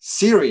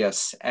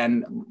serious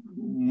and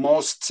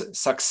most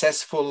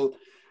successful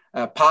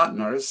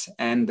partners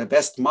and the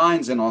best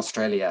minds in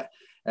Australia.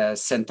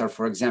 Center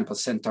for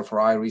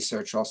Eye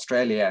Research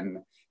Australia, and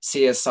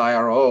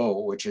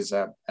CSIRO, which is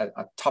a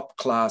top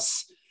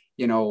class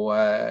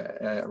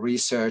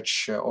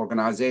research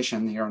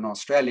organization here in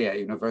Australia,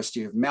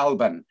 University of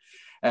Melbourne,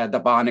 the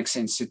Bionics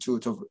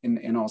Institute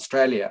in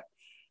Australia,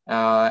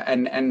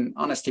 and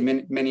honestly,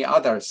 many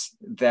others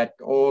that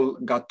all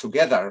got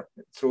together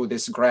through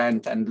this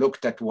grant and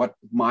looked at what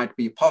might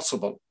be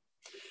possible.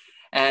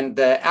 And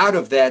out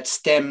of that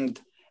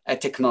stemmed a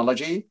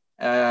technology,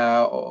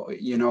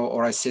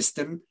 or a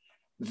system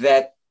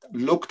that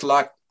looked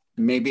like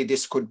maybe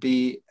this could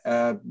be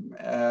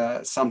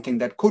something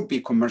that could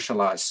be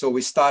commercialized. So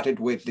we started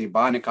with the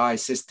Bionic Eye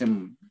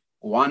System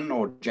 1,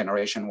 or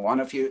Generation 1,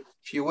 if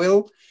you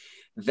will,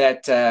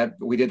 that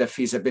we did a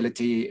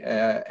feasibility,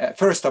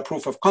 first a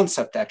proof of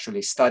concept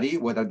actually study,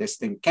 whether this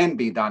thing can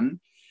be done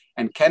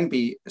and can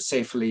be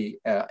safely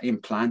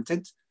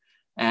implanted.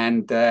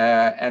 And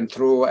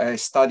through a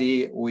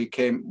study, we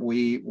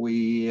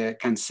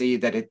can see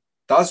that it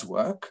does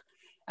work,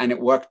 and it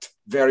worked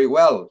very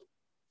well.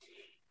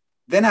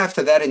 Then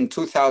after that, in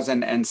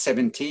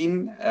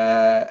 2017,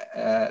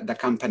 the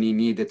company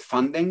needed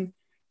funding.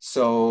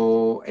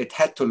 So it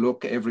had to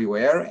look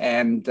everywhere,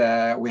 and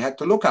we had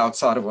to look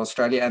outside of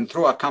Australia. And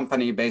through a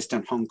company based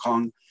in Hong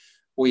Kong,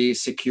 we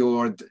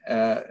secured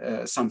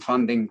some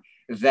funding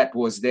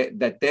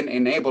that then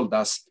enabled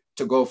us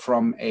to go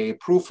from a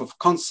proof of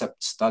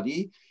concept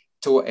study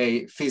to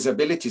a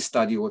feasibility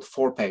study with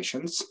 4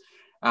 patients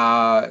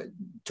to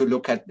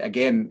look at,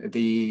 again,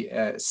 the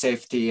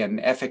safety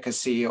and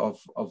efficacy of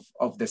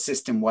the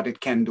system, what it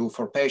can do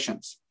for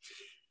patients.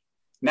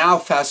 Now,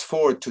 fast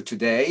forward to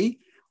today,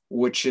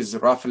 which is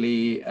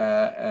roughly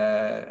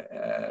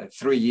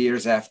 3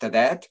 years after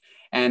that,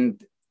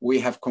 and we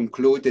have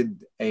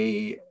concluded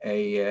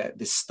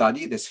this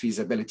study, this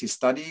feasibility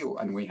study,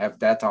 and we have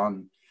that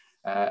on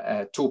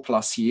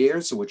 2+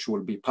 years, which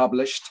will be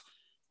published,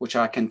 which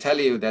I can tell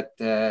you that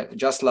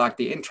just like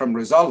the interim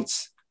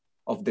results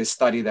of this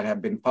study that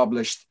have been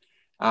published,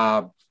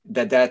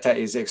 the data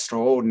is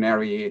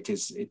extraordinary.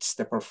 It's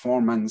the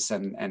performance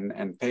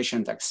and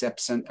patient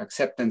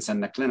acceptance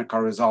and the clinical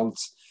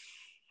results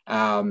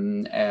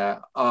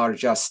are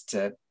just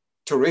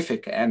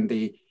terrific, and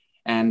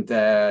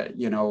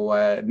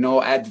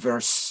no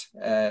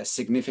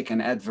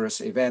significant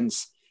adverse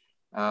events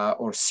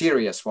or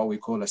serious, what we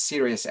call a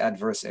serious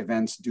adverse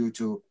events due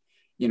to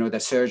the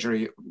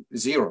surgery.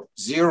 Zero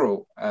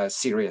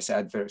serious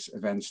adverse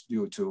events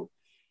due to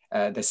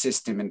the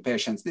system in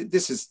patients.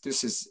 This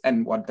is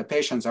and what the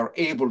patients are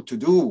able to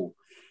do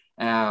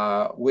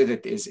with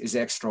it is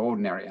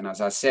extraordinary. And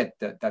as I said,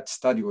 that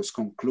study was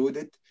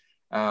concluded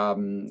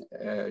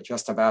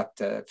just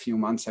about a few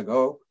months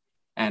ago,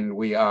 and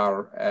we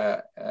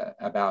are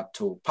about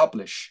to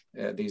publish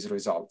these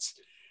results.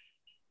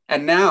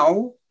 And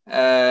now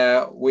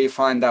we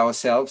find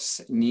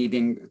ourselves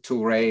needing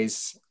to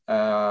raise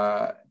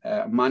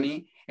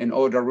money in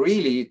order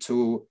really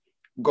to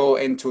go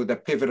into the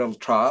pivotal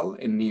trial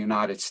in the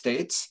United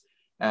States,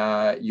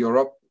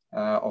 Europe,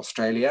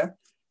 Australia,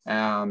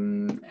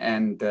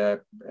 and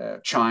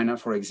China,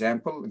 for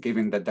example,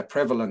 given that the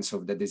prevalence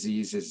of the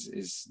disease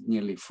is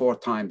nearly 4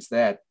 times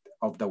that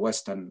of the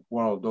Western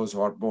world. Those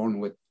who are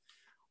born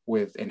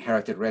with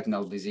inherited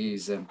retinal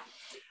disease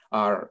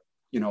are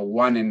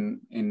 1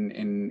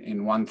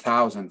 in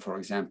 1,000, for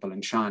example,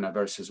 in China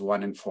versus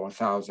 1 in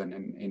 4,000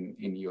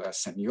 in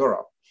US and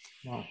Europe.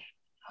 Wow.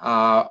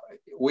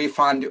 We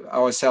find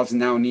ourselves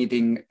now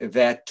needing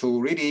that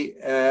to really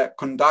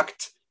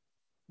conduct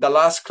the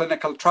last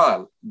clinical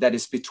trial that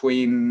is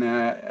between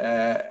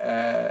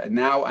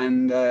now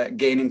and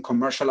gaining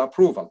commercial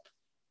approval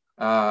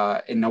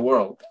in the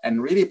world,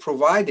 and really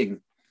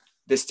providing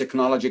this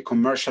technology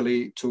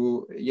commercially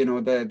to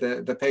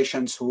the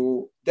patients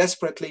who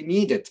desperately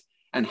need it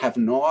and have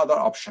no other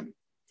option,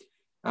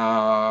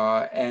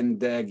 and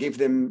give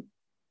them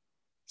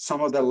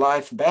some of their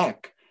life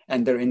back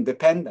and their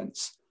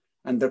independence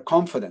and their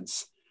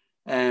confidence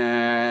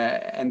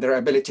and their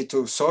ability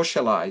to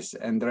socialize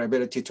and their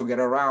ability to get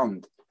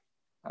around.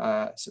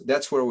 So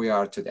that's where we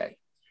are today.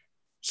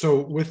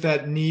 So with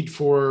that need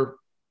for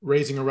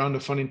raising a round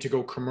of funding to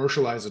go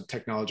commercialize a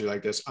technology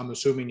like this, I'm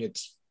assuming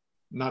it's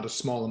not a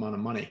small amount of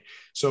money.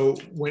 So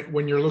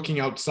when you're looking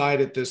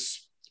outside at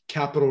this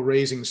capital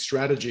raising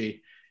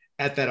strategy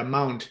at that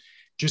amount,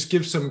 just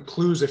give some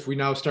clues if we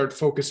now start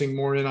focusing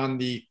more in on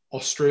the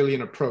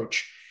Australian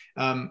approach.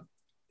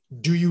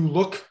 Do you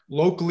look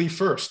locally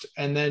first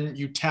and then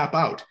you tap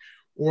out?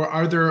 Or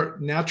are there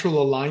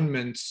natural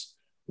alignments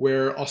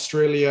where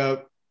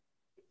Australia,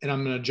 and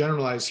I'm going to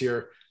generalize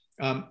here,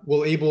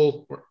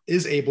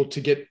 is able to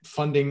get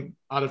funding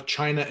out of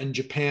China and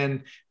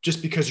Japan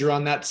just because you're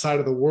on that side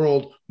of the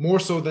world, more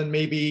so than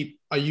maybe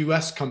a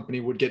US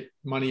company would get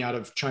money out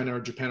of China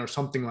or Japan or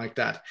something like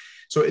that?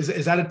 So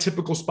is that a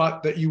typical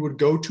spot that you would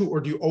go to,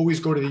 or do you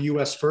always go to the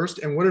US first?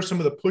 And what are some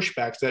of the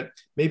pushbacks that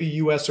maybe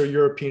US or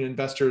European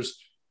investors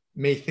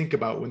may think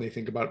about when they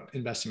think about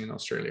investing in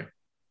Australia?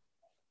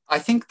 I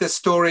think the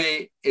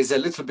story is a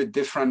little bit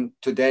different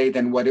today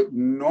than what it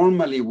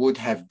normally would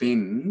have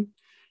been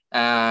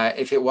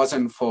if it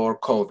wasn't for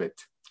COVID.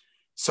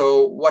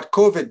 So what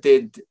COVID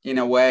did in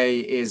a way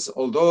is,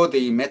 although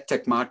the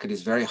medtech market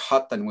is very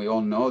hot and we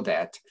all know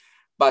that,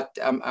 but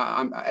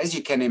as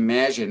you can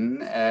imagine,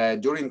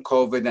 during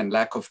COVID and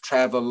lack of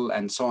travel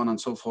and so on and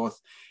so forth,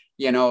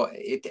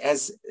 it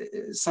as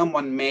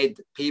someone made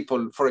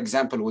people, for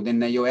example, within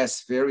the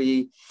US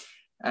very,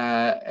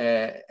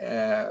 and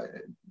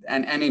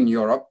in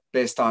Europe,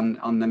 based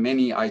on the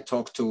many I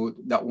talk to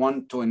that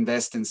want to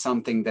invest in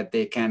something that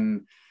they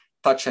can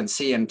touch and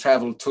see and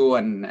travel to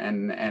and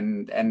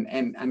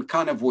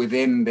kind of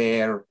within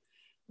their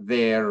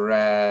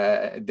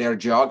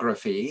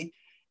geography.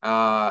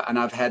 And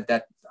I've had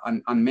that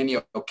on many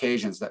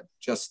occasions that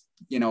just,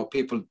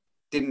 people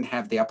didn't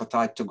have the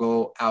appetite to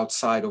go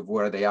outside of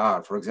where they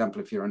are. For example,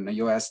 if you're in the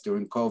US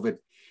during COVID,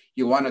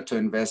 you wanted to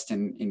invest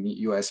in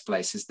US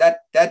places.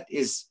 That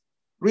is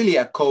really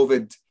a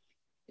COVID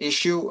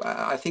issue.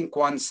 I think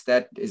once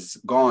that is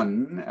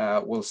gone,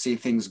 we'll see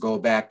things go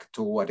back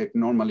to what it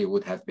normally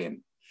would have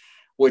been,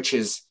 which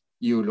is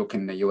you look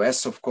in the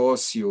US, of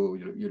course, you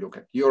look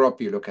at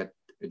Europe, you look at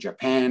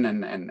Japan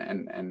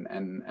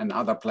and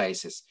other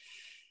places.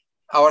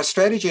 Our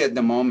strategy at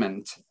the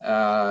moment,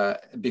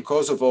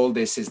 because of all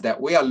this, is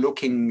that we are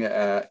looking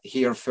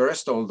here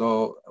first,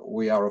 although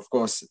we are, of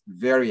course,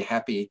 very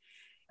happy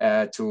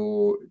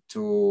to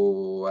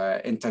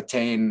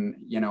entertain,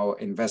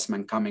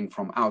 investment coming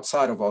from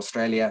outside of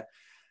Australia.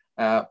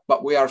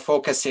 But we are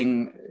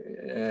focusing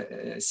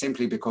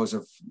simply because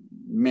of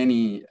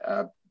many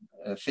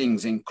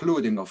things,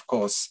 including, of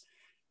course,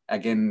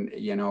 again,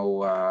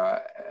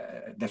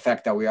 the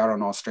fact that we are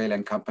an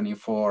Australian company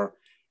for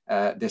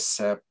this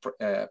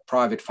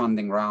private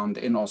funding round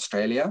in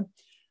Australia.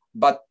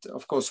 But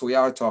of course, we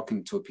are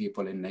talking to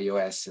people in the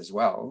US as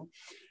well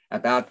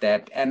about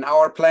that. And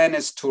our plan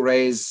is to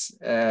raise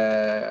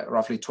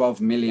roughly 12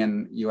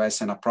 million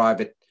US in a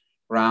private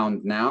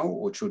round now,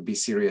 which would be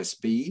Series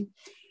B.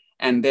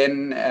 And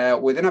then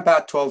within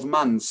about 12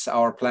 months,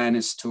 our plan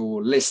is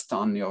to list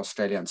on the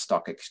Australian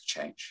Stock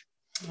Exchange.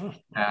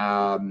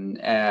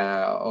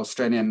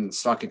 Australian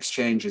Stock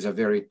Exchange is a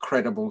very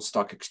credible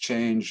stock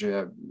exchange,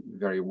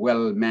 very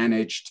well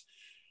managed,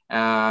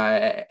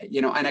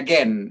 and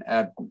again,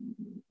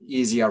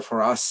 easier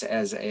for us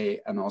as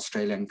an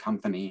Australian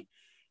company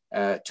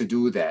to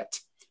do that.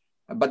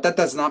 But that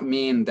does not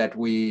mean that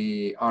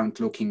we aren't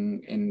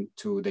looking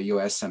into the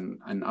US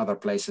and other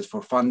places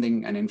for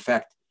funding. And in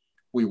fact,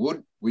 we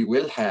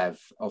will have,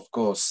 of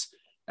course,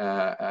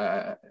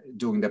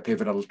 doing the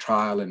pivotal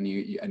trial in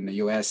the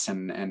US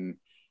and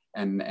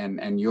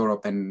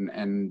Europe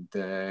and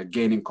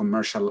gaining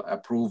commercial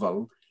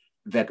approval,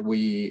 that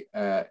we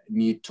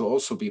need to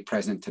also be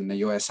present in the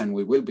US, and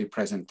we will be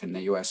present in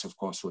the US, of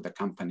course, with the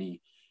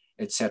company,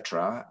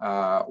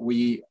 etc.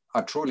 We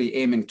are truly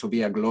aiming to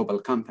be a global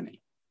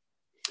company.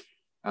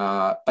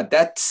 But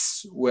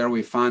that's where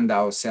we find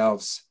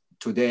ourselves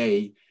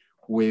today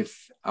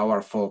with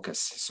our focus.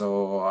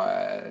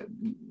 So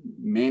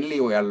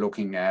mainly we are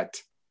looking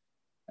at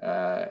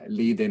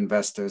lead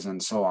investors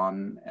and so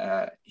on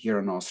here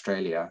in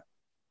Australia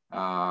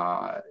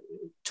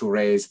to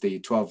raise the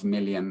 12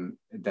 million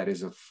that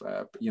is of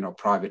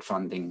private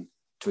funding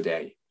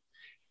today.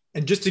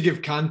 And just to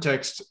give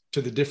context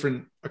to the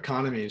different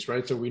economies,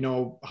 right? So we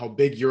know how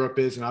big Europe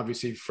is, and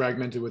obviously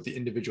fragmented with the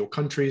individual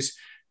countries.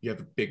 You have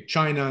a big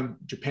China,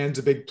 Japan's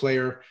a big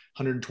player,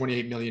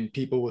 128 million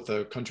people with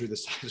a country the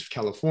size of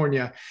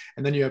California.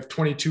 And then you have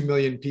 22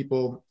 million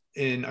people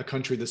in a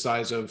country the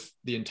size of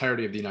the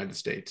entirety of the United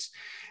States.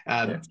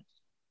 Yes.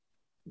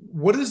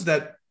 What does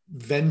that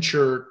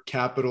venture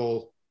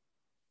capital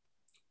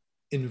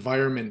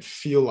environment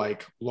feel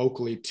like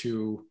locally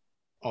to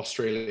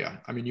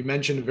Australia? I mean, you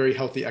mentioned a very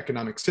healthy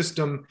economic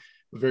system,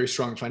 a very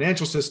strong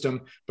financial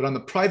system, but on the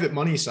private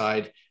money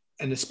side,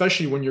 and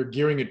especially when you're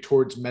gearing it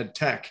towards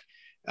medtech,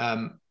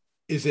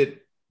 is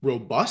it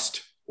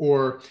robust?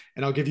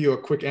 And I'll give you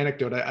a quick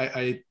anecdote.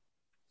 I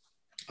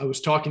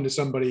was talking to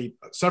somebody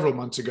several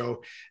months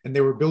ago, and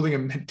they were building a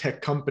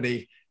medtech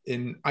company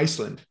in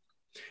Iceland.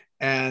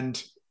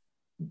 And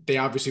they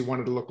obviously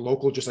wanted to look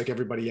local, just like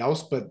everybody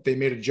else, but they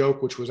made a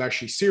joke, which was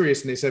actually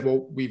serious. And they said,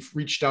 well, we've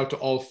reached out to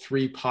all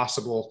three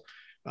possible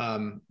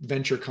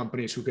venture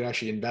companies who could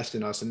actually invest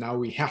in us. And now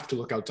we have to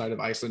look outside of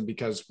Iceland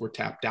because we're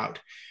tapped out.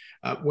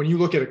 When you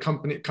look at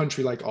a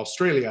country like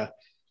Australia,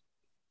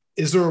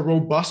 is there a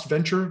robust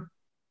venture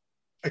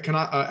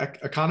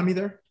economy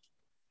there?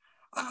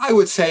 I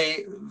would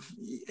say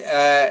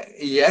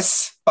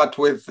yes, but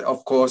with,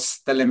 of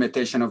course, the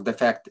limitation of the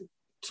fact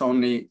it's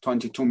only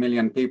 22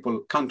 million people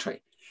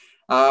country.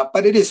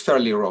 But it is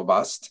fairly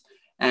robust.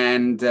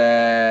 And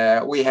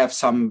we have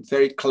some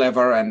very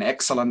clever and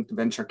excellent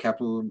venture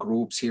capital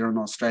groups here in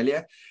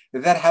Australia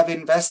that have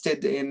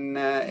invested in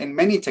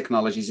many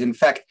technologies. In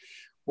fact,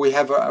 we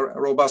have a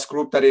robust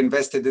group that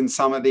invested in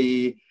some of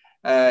the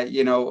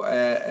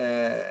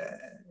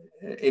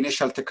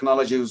initial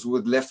technologies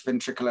with left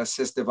ventricular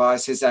assist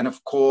devices, and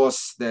of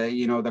course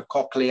the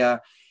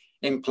cochlea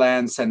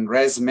implants and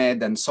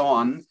ResMed and so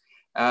on.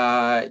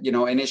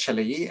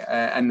 Initially,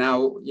 and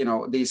now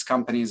these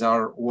companies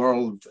are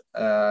world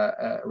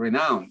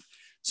renowned.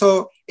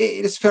 So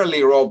it is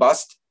fairly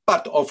robust.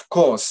 But of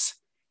course,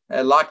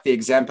 like the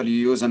example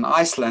you use in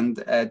Iceland,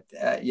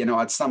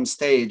 at some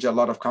stage, a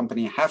lot of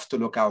companies have to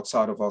look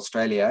outside of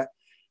Australia.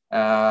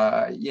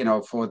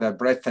 For the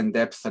breadth and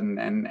depth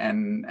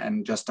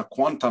and just a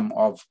quantum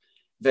of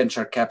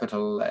venture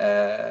capital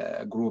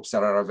groups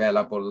that are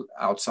available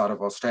outside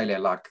of Australia,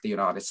 like the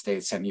United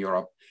States and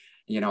Europe,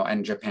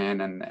 and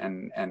Japan and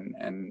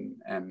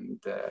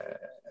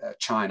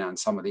China and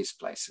some of these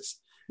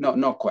places.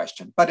 No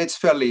question. But it's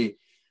fairly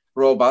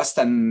robust,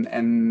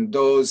 and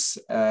those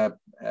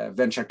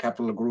venture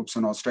capital groups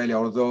in Australia,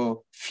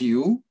 although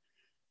few,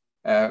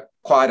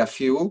 quite a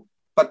few,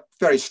 but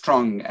very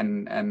strong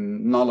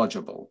and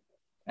knowledgeable,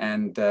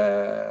 and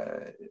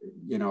I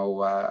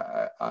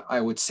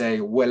would say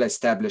well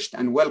established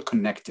and well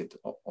connected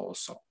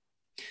also.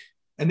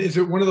 And is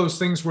it one of those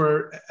things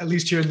where, at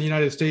least here in the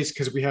United States,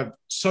 because we have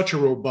such a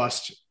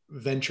robust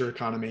venture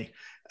economy,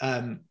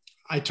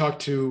 I talk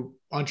to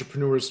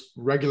entrepreneurs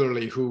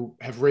regularly who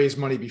have raised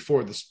money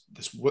before.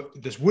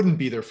 This wouldn't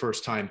be their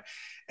first time.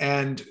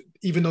 And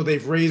even though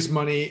they've raised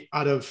money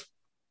out of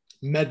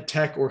med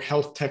tech or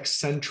health tech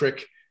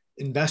centric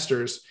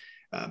investors,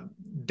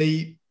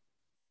 they,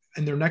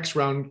 in their next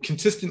round,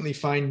 consistently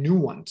find new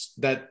ones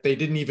that they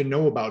didn't even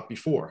know about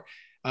before.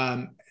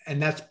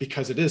 And that's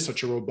because it is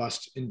such a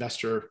robust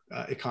investor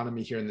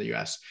economy here in the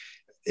US.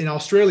 In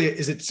Australia,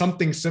 is it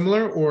something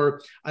similar,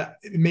 or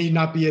it may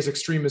not be as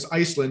extreme as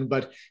Iceland,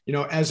 but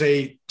as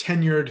a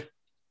tenured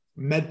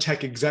med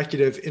tech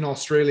executive in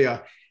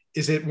Australia,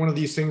 is it one of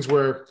these things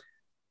where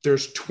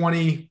there's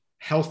 20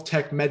 health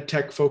tech, med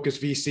tech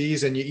focused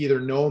VCs and you either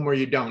know them or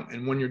you don't?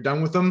 And when you're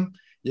done with them,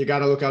 you got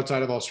to look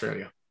outside of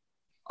Australia.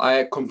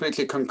 I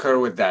completely concur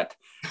with that.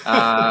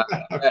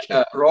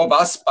 Okay.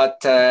 Robust,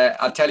 but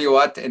I'll tell you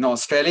what, in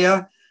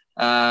Australia,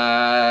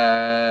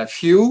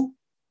 few,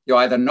 you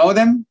either know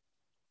them,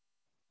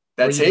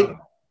 that's it.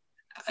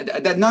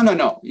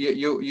 No.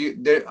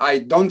 I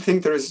don't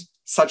think there's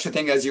such a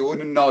thing as you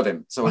wouldn't know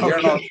them. So here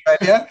in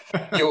Australia,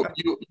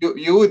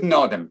 you would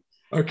know them.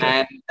 Okay.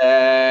 And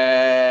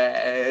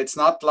it's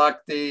not like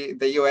the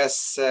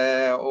US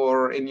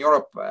or in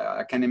Europe,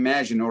 I can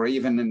imagine, or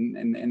even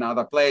in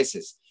other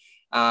places.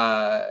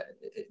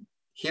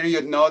 Here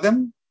you'd know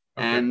them.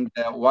 Okay. And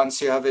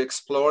once you have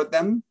explored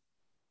them,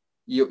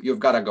 you've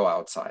got to go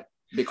outside,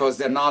 because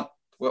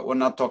we're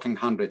not talking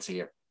hundreds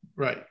here.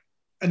 Right.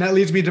 And that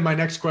leads me to my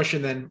next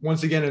question then.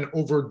 Once again, an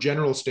over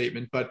general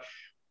statement, but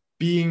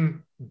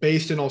being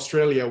based in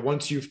Australia,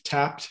 once you've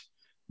tapped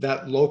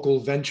that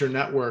local venture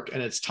network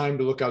and it's time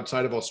to look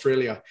outside of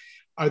Australia,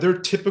 are there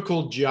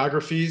typical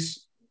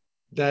geographies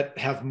that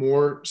have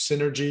more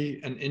synergy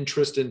and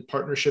interest in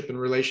partnership and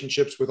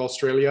relationships with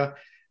Australia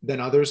than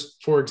others?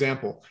 For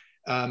example,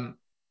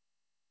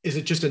 is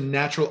it just a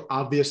natural,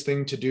 obvious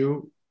thing to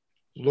do,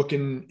 look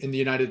in the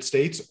United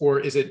States, or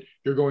is it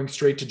you're going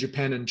straight to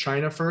Japan and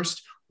China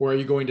first? Or are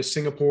you going to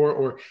Singapore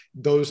or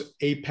those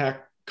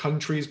APAC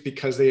countries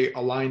because they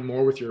align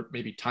more with your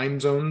maybe time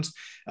zones?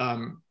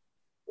 Or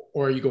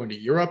are you going to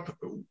Europe?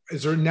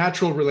 Is there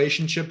natural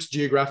relationships,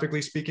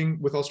 geographically speaking,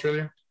 with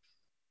Australia?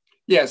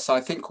 Yes, I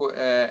think,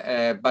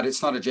 but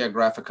it's not a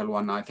geographical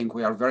one. I think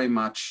we are very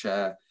much,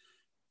 how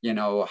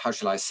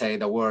shall I say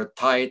the word,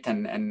 tight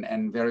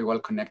and very well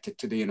connected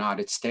to the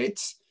United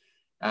States.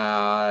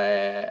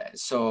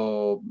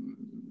 So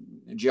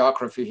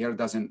geography here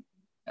doesn't,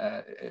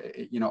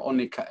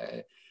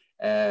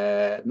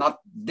 not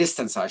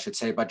distance, I should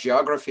say, but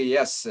geography,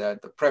 yes,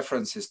 the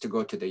preference is to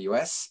go to the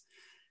US,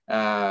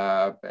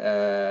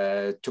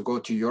 to go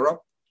to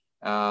Europe.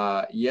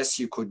 Yes,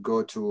 you could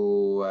go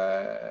to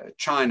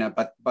China,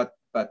 but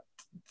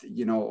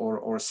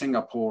or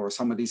Singapore or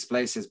some of these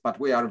places, but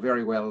we are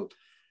very well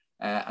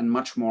and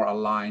much more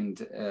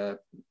aligned,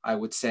 I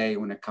would say,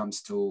 when it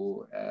comes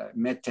to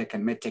medtech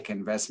and medtech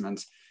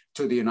investments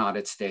to the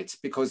United States,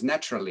 because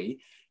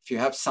naturally, if you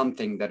have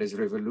something that is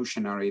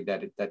revolutionary,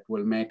 that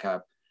will make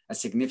a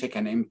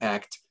significant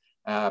impact,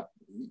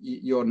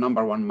 your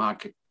number one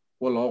market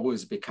will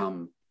always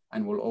become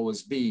and will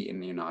always be in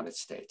the United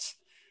States.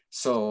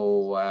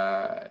 So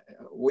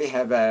we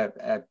have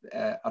a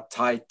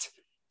tight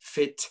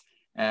fit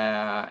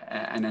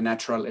and a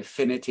natural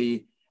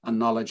affinity and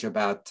knowledge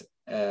about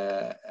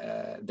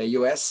the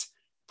US,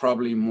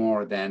 probably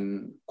more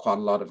than quite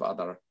a lot of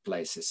other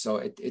places. So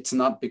it's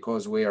not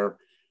because we're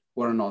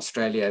in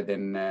Australia,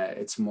 then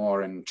it's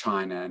more in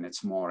China and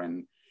it's more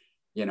in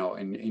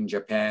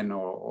Japan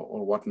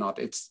or whatnot.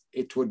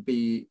 It would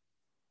be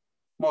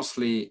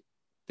mostly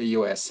the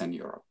US and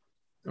Europe.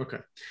 Okay.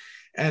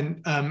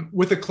 And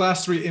with a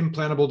class 3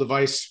 implantable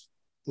device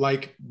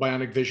like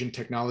Bionic Vision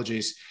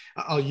Technologies,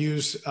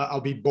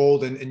 I'll be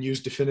bold and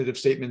use definitive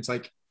statements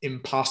like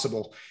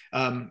impossible.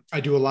 I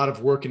do a lot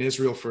of work in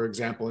Israel, for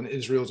example, and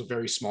Israel is a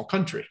very small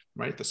country,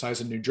 right? The size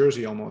of New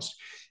Jersey almost.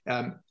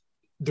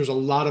 There's a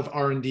lot of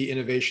R&D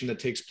innovation that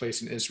takes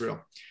place in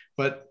Israel.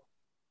 But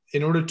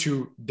in order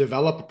to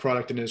develop a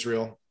product in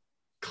Israel,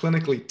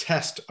 clinically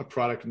test a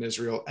product in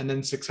Israel, and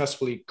then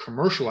successfully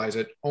commercialize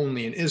it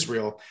only in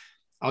Israel,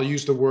 I'll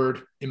use the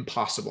word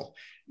impossible.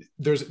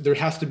 There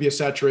has to be a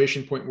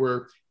saturation point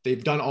where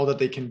they've done all that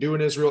they can do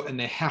in Israel, and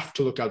they have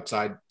to look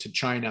outside to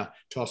China,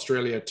 to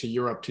Australia, to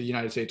Europe, to the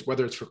United States,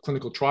 whether it's for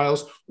clinical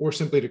trials or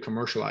simply to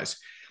commercialize.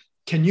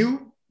 Can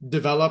you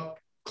develop,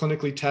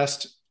 clinically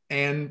test,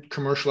 and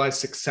commercialize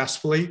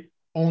successfully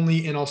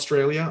only in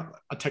Australia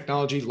a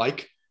technology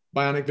like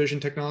Bionic Vision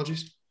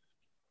Technologies?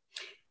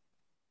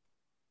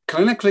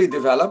 Clinically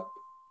develop,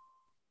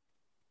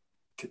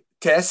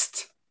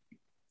 test,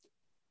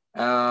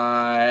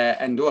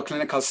 and do a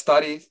clinical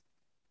study.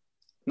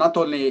 Not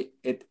only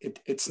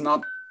it's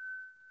not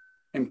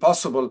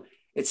impossible,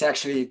 it's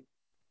actually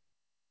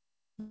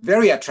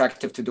very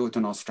attractive to do it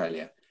in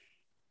Australia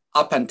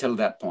up until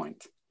that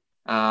point.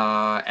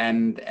 But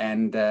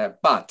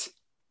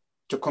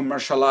to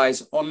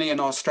commercialize only in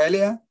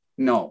Australia,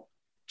 no.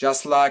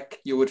 Just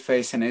like you would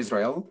face in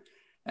Israel,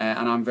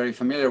 and I'm very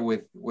familiar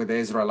with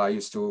Israel. I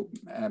used to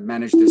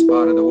manage this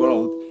part of the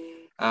world.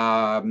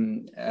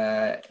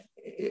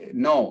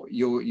 no,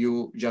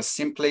 you just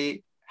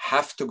simply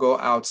have to go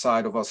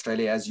outside of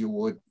Australia as you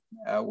would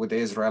with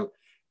Israel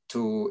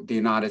to the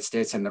United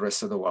States and the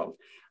rest of the world.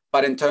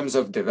 But in terms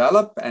of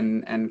develop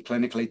and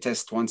clinically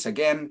test once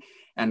again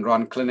and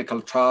run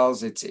clinical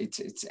trials,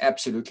 it's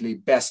absolutely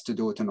best to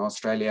do it in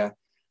Australia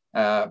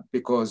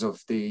because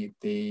of the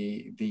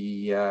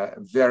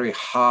very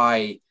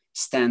high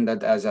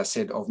standard, as I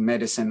said, of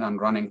medicine and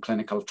running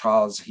clinical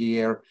trials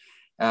here.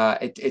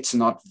 It's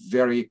not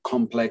very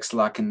complex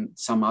like in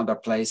some other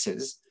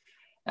places,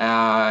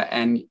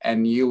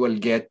 and you will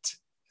get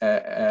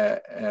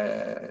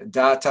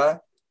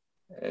data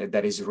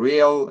that is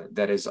real,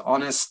 that is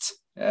honest,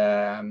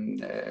 a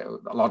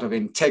lot of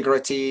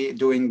integrity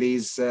doing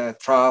these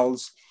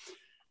trials.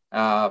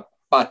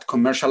 But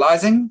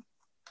commercializing,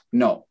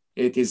 no,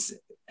 it is,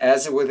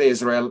 as with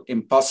Israel,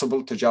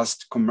 impossible to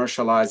just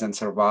commercialize and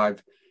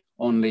survive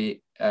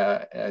only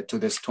to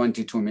this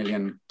 22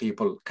 million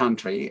people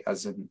country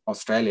as in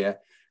Australia.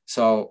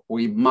 So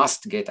we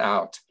must get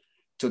out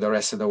to the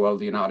rest of the world,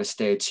 the United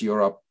States,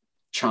 Europe,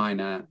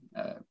 China,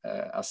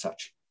 as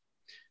such.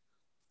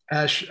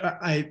 Ash,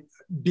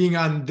 being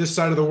on this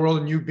side of the world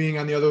and you being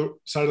on the other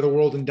side of the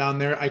world and down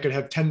there, I could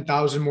have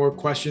 10,000 more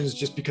questions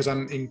just because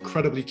I'm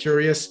incredibly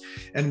curious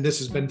and this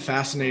has been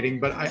fascinating.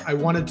 But I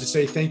wanted to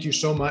say thank you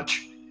so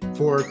much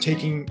for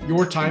taking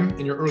your time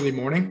in your early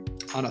morning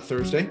on a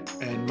Thursday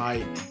and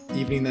my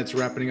evening that's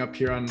wrapping up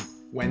here on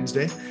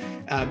Wednesday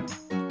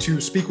to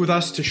speak with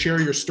us, to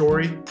share your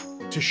story,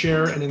 to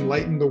share and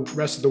enlighten the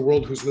rest of the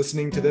world who's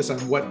listening to this on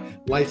what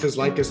life is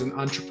like as an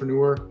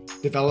entrepreneur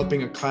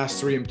developing a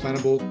Class 3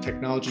 implantable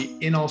technology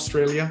in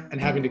Australia and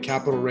having to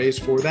capital raise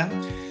for that.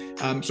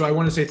 So I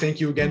want to say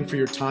thank you again for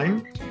your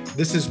time.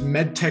 This is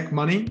Medtech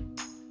Money,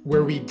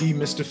 where we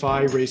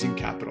demystify raising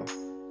capital.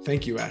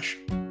 Thank you, Ash.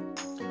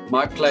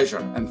 My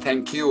pleasure, and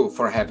thank you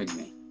for having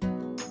me.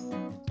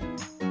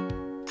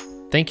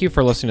 Thank you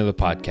for listening to the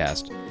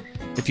podcast.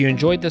 If you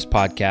enjoyed this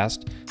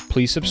podcast,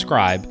 please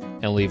subscribe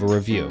and leave a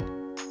review.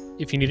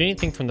 If you need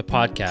anything from the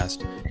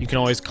podcast, you can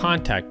always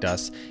contact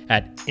us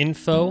at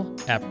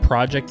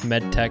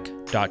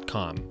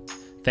info@projectmedtech.com.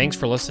 Thanks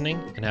for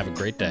listening and have a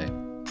great day.